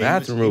to use the Yeah,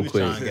 bathroom he real was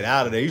quick. trying to get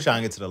out of there. He was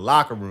trying to get to the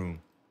locker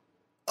room.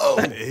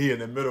 Oh, he in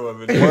the middle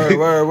of it.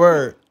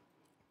 Word.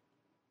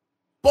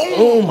 Boom!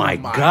 Oh my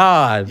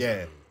God.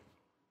 Yeah.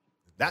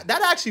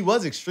 That actually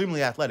was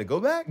extremely athletic. Go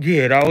back.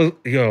 Yeah, that was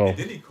And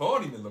then he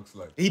caught him, it looks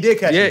like. He did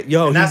catch it.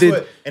 Yo, and he that's did.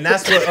 what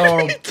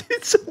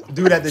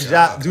dude at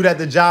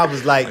the job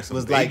was like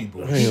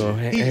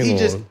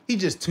he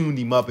just tuned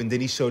him up, and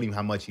then he showed him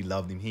how much he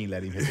loved him. He ain't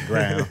let him hit the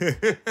ground.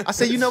 I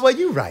said, you know what,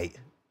 you right.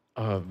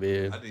 Oh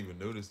man. I didn't even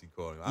notice he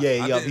caught him.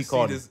 He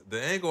caught him.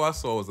 The angle I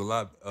saw was a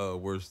lot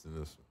worse than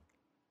this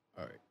one.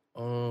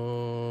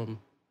 All right.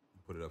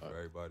 Put it up for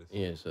everybody.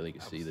 Yeah, so they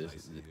can see this.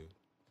 Nice of you.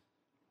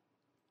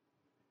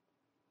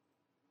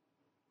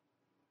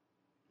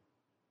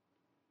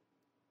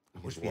 I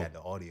wish we had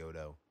the audio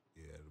though.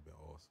 Yeah, it'd have been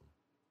awesome.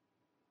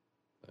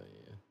 Yeah.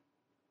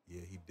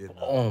 Yeah, he did.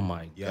 Oh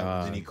my Yeah,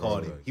 God. then he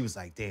called him. He was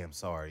like, damn,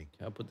 sorry.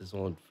 Can I put this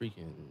on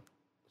freaking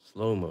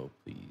slow-mo,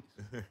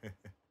 please?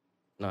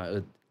 Nah,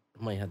 it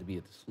might have to be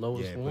at the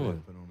slowest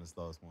one. Put it on the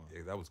slowest one.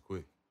 Yeah, that was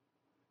quick.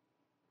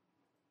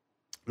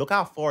 Look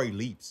how far he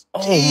leaps.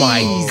 Oh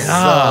my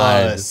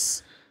God.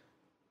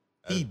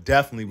 He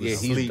definitely was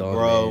asleep, done,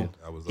 bro.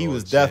 man. He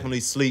was definitely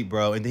asleep,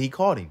 bro. And then he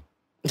caught him.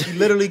 He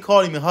literally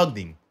caught him and hugged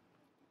him.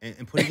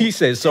 And put him He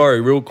said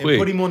sorry real quick. and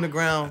put him on the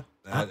ground.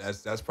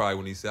 That's probably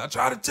when he said, "I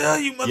tried to tell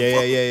you,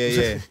 motherfucker."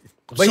 Yeah.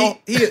 But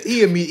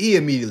he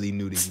immediately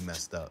knew that he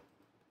messed up.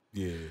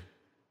 Yeah.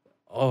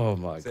 Oh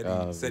my Said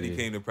God. he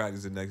came to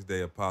practice the next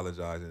day,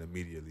 apologized, and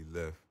immediately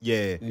left.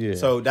 Yeah.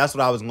 So that's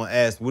what I was gonna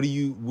ask. What do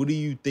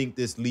you think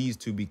this leads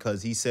to?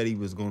 Because he said he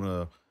was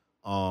gonna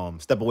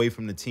step away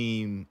from the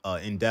team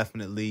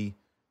indefinitely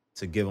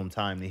to give him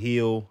time to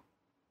heal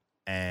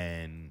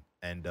and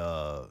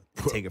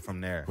take it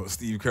from there. Well,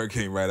 Steve Kerr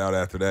came right out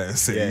after that and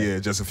said, "Yeah,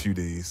 just a few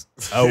days."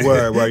 Oh,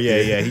 word,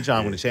 yeah. He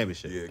trying to win the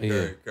championship.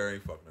 Yeah, Kerr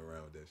ain't fucking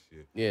around with that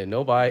shit. Yeah,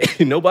 nobody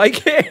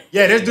cared.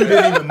 Yeah, this dude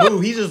didn't even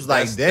move. He just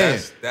like, damn.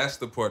 That's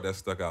the part that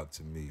stuck out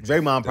to me.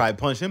 Draymond probably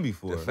punched him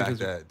before. The fact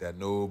that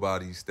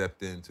nobody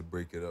stepped in to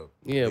break it up.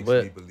 Yeah, makes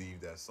but me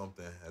believe that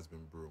something has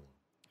been brewing.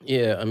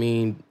 Yeah, I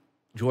mean,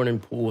 Jordan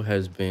Poole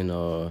has been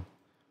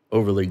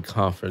overly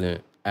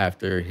confident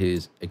after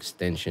his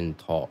extension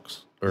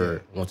talks,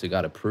 or once it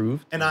got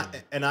approved. And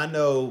I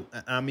know,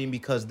 I mean,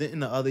 because didn't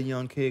the other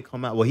young kid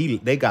come out? Well,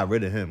 they got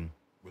rid of him.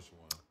 Which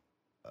one?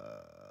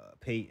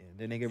 Peyton.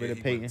 Didn't they get rid of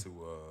he Peyton? went to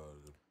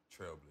the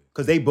Trailblazers.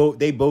 Because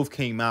they both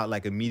came out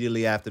like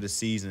immediately after the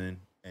season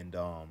and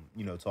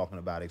talking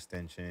about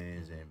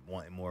extensions and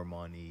wanting more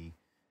money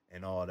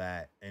and all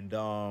that. And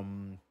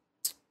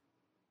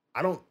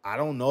I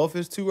don't know if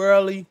it's too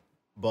early,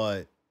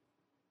 but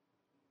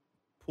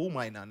Poole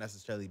might not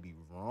necessarily be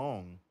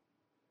wrong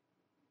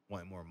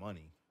wanting more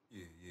money.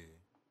 Yeah.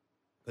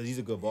 Because he's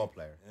a good ball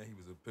player. And he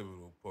was a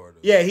pivotal part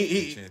of Yeah,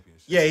 the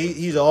championship. Yeah,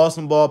 he's an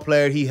awesome ball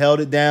player. He held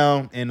it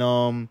down in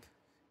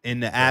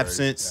the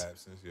absence.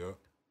 Yep.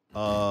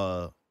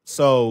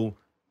 So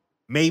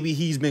maybe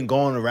he's been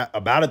going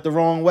about it the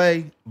wrong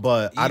way,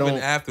 but Even I don't.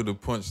 after the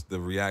punch, the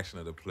reaction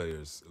of the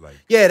players, like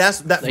Yeah, that's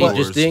that. They But,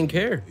 just didn't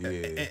care.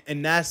 yeah,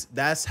 and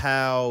that's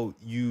how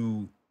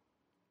you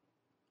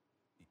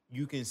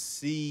can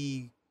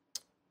see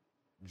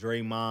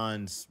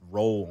Draymond's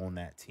role on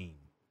that team.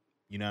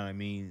 You know what I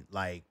mean?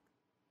 Like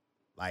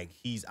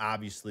he's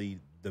obviously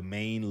the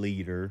main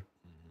leader.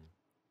 Mm-hmm.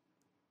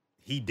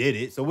 He did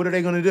it. So what are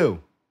they gonna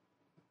do?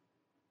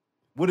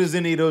 What is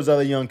any of those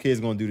other young kids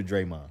gonna do to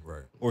Draymond?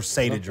 right, Or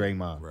say to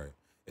Draymond? right.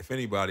 If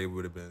anybody, it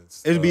would have been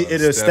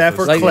It'd Steph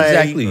or Like, Clay.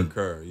 exactly. or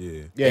Kerr.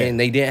 Yeah. Yeah. And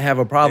they didn't have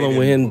a problem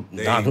with him.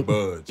 They ain't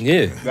budge.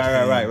 Yeah.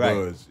 Right.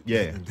 Budge.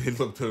 Yeah. They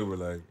looked over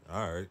like,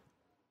 all right.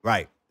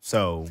 Right.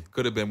 So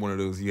Could have been one of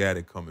those you had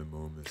it coming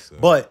moments. So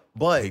but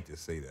I hate to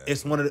say that.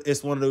 it's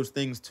one of those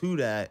things too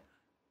that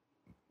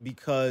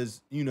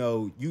because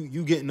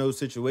you get in those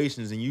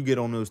situations and you get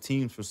on those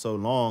teams for so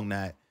long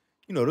that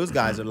those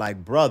guys are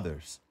like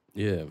brothers.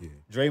 Yeah.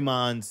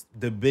 Draymond's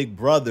the big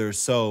brother,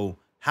 so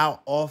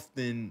how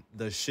often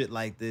does shit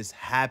like this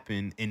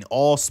happen in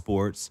all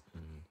sports?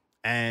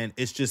 And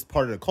it's just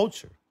part of the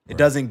culture. It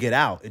doesn't get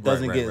out. It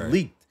doesn't get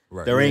leaked.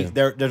 Right.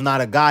 There's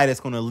not a guy that's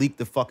gonna leak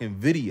the fucking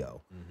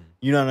video.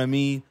 You know what I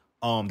mean?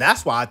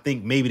 That's why I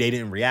think maybe they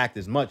didn't react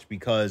as much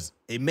because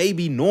it may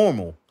be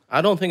normal.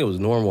 I don't think it was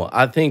normal.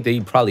 I think they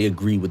probably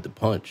agree with the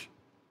punch.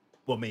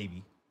 Well,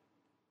 maybe.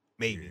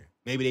 Yeah.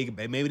 Maybe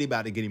they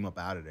about to get him up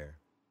out of there.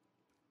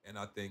 And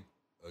I think,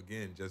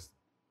 again, just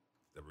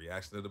the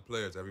reaction of the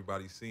players,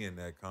 everybody seeing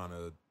that kind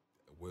of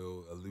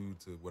will allude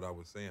to what I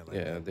was saying. Like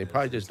Yeah, that, they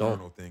probably just don't.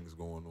 internal things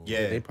going on.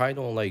 Yeah. They probably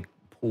don't like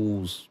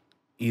Poole's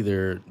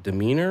either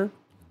demeanor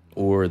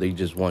or they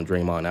just want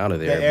Draymond out of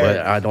there. Yeah, but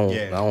I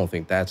yeah. don't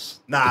think that's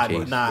Nah, the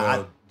case.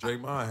 Well,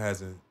 Draymond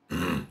hasn't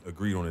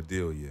agreed on a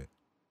deal yet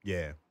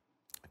Yeah.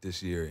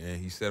 this year, and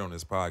he said on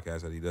his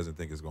podcast that he doesn't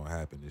think it's going to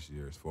happen this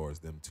year as far as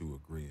them two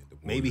agreeing. The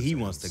Maybe Warriors he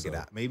and wants to himself.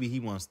 get out. Maybe he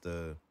wants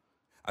to.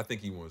 I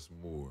think he wants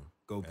more.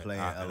 Go play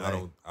in and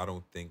LA. I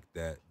don't think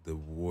that the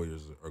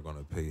Warriors are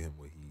gonna pay him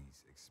what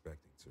he's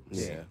expecting to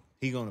receive. Yeah.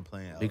 He gonna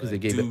play in LA. Because they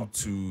gave due it.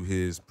 to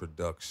his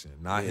production,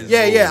 not his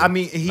Yeah, role, yeah. I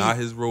mean, not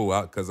his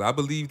role. Because I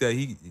believe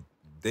that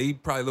they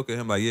probably look at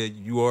him like, yeah,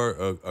 you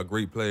are a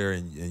great player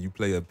and you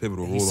play a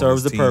pivotal role. He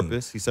serves on this the team,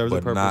 purpose. He serves the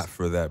but purpose. not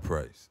for that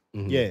price.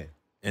 Mhm. Yeah.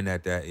 And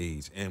at that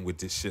age, and with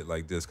this shit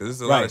like this, because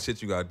there's a lot of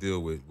shit you got to deal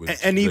with.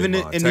 And even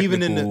in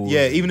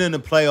the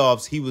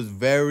playoffs, he was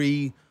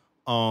very,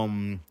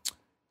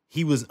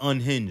 he was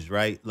unhinged,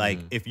 right? Like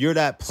if you're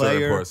that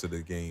player, certain parts of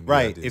the game,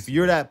 right? If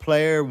you're that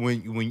player,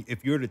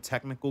 if you're the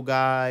technical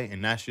guy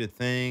and that's your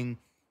thing,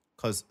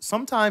 because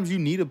sometimes you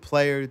need a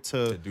player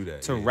to do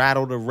that, to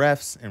rattle the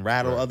refs and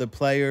rattle other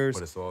players.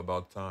 But it's all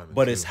about time.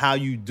 But it's how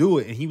you do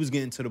it, and he was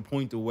getting to the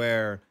point to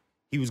where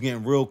he was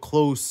getting real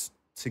close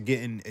to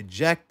getting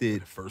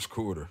ejected first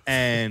quarter,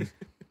 and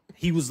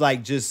he was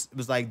like,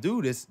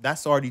 dude,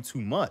 that's already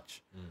too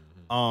much.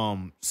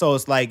 So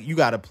it's like you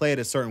got to play it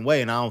a certain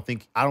way, and I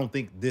don't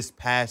think this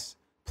past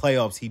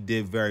playoffs he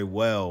did very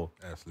well.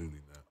 Absolutely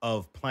not.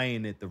 Of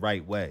playing it the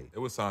right way.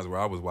 There was times where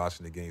I was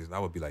watching the games and I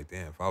would be like,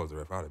 damn, if I was the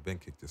ref, I'd have been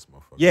kicked this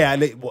motherfucker. Yeah,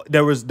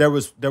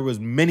 there was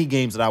many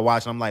games that I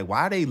watched. And I'm like,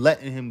 why are they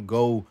letting him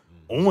go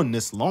on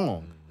this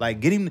long? Like,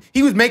 get him.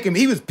 He was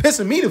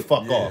pissing me the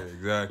fuck off.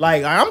 Exactly.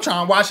 Like, I'm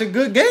trying to watch a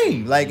good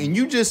game. Like, and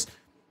you just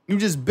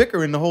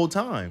bickering the whole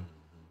time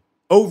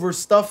over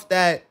stuff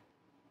that.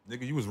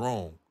 Nigga, you was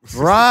wrong.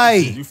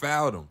 Right. You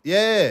fouled him.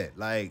 Yeah.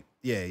 Like,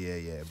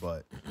 yeah.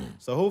 But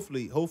so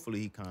hopefully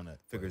he kind of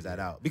figures that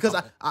out. Because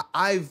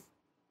I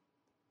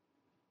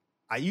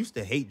used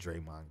to hate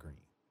Draymond Green.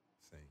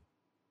 Same.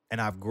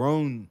 And I've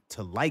grown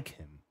to like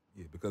him.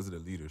 Yeah, because of the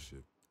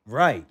leadership.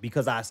 Right.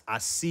 Because I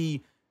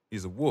see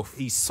he's a wolf.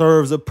 He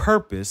serves a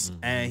purpose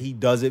and he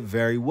does it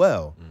very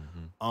well.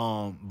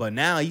 But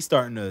now he's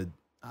starting to,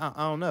 I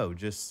don't know,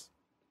 just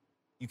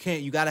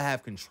you got to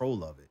have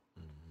control of it.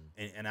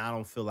 And I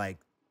don't feel like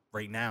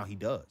right now he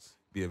does.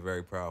 Be a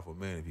very powerful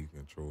man if you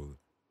can control it.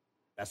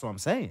 That's what I'm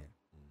saying.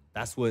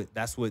 That's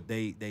what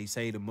they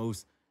say the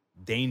most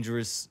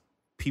dangerous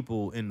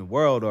people in the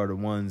world are the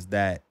ones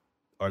that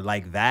are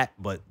like that,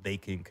 but they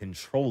can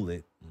control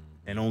it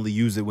and only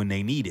use it when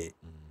they need it.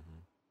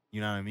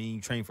 You know what I mean?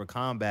 You train for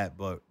combat,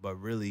 but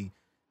really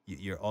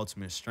your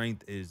ultimate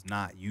strength is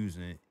not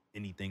using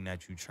anything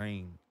that you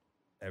train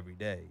every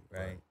day,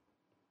 right?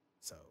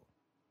 So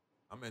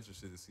I'm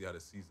interested to see how the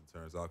season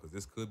turns out because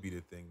this could be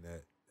the thing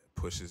that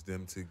pushes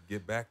them to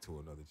get back to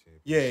another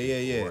championship.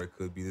 Yeah. Or it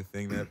could be the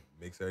thing that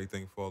makes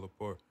everything fall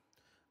apart.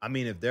 I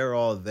mean, if they're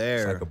all there,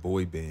 it's like a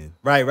boy band.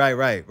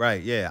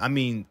 Right. Yeah. I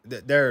mean,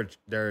 they're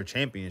a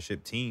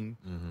championship team.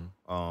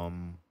 I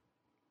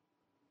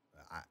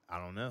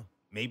don't know.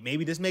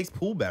 Maybe this makes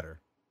Poole better.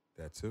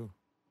 That too.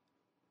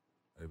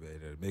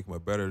 Make him a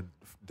better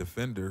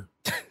defender.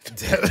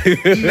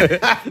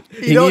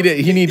 He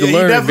need to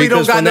learn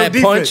because from that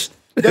punch.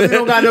 Definitely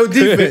don't got no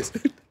defense.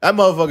 That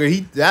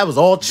motherfucker, that was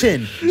all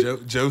chin.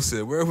 Joe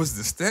said, where was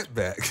the step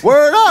back?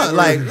 Word up.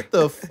 Like, what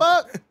the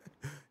fuck?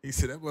 He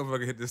said that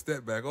motherfucker hit the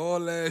step back all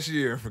last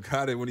year and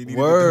forgot it when he needed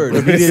Word.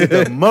 it He needed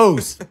it the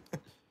most.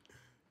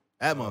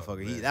 That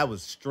motherfucker, that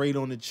was straight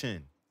on the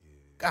chin. Yeah.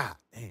 God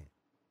damn.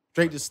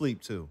 Straight to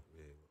sleep, too.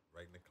 Yeah,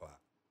 right in the clock.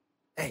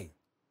 Hey.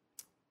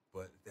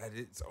 But that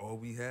is all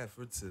we have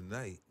for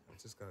tonight. I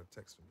just got a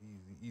text from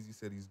Easy. Easy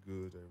said he's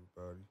good,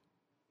 everybody.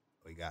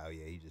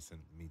 He just sent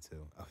me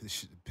too. A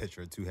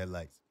picture of 2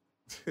 headlights.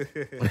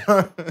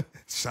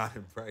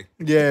 Shining bright.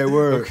 Yeah,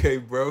 word. Okay,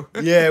 bro.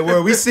 Yeah,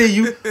 word. We see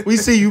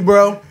you,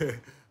 bro.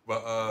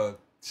 But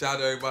shout out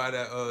to everybody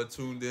that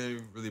tuned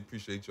in. Really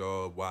appreciate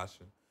y'all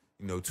watching.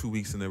 2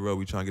 weeks in a row,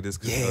 we trying to get this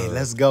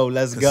let's go.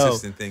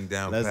 consistent thing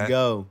down. Let's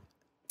go.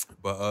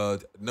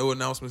 But no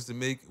announcements to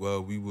make.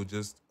 Well, we will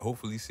just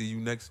hopefully see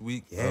you next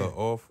week. Yeah.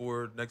 All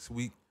 4 next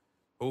week,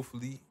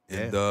 hopefully. Yeah.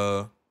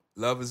 And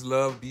love is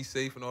love. Be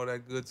safe and all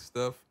that good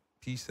stuff.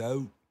 Peace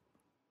out.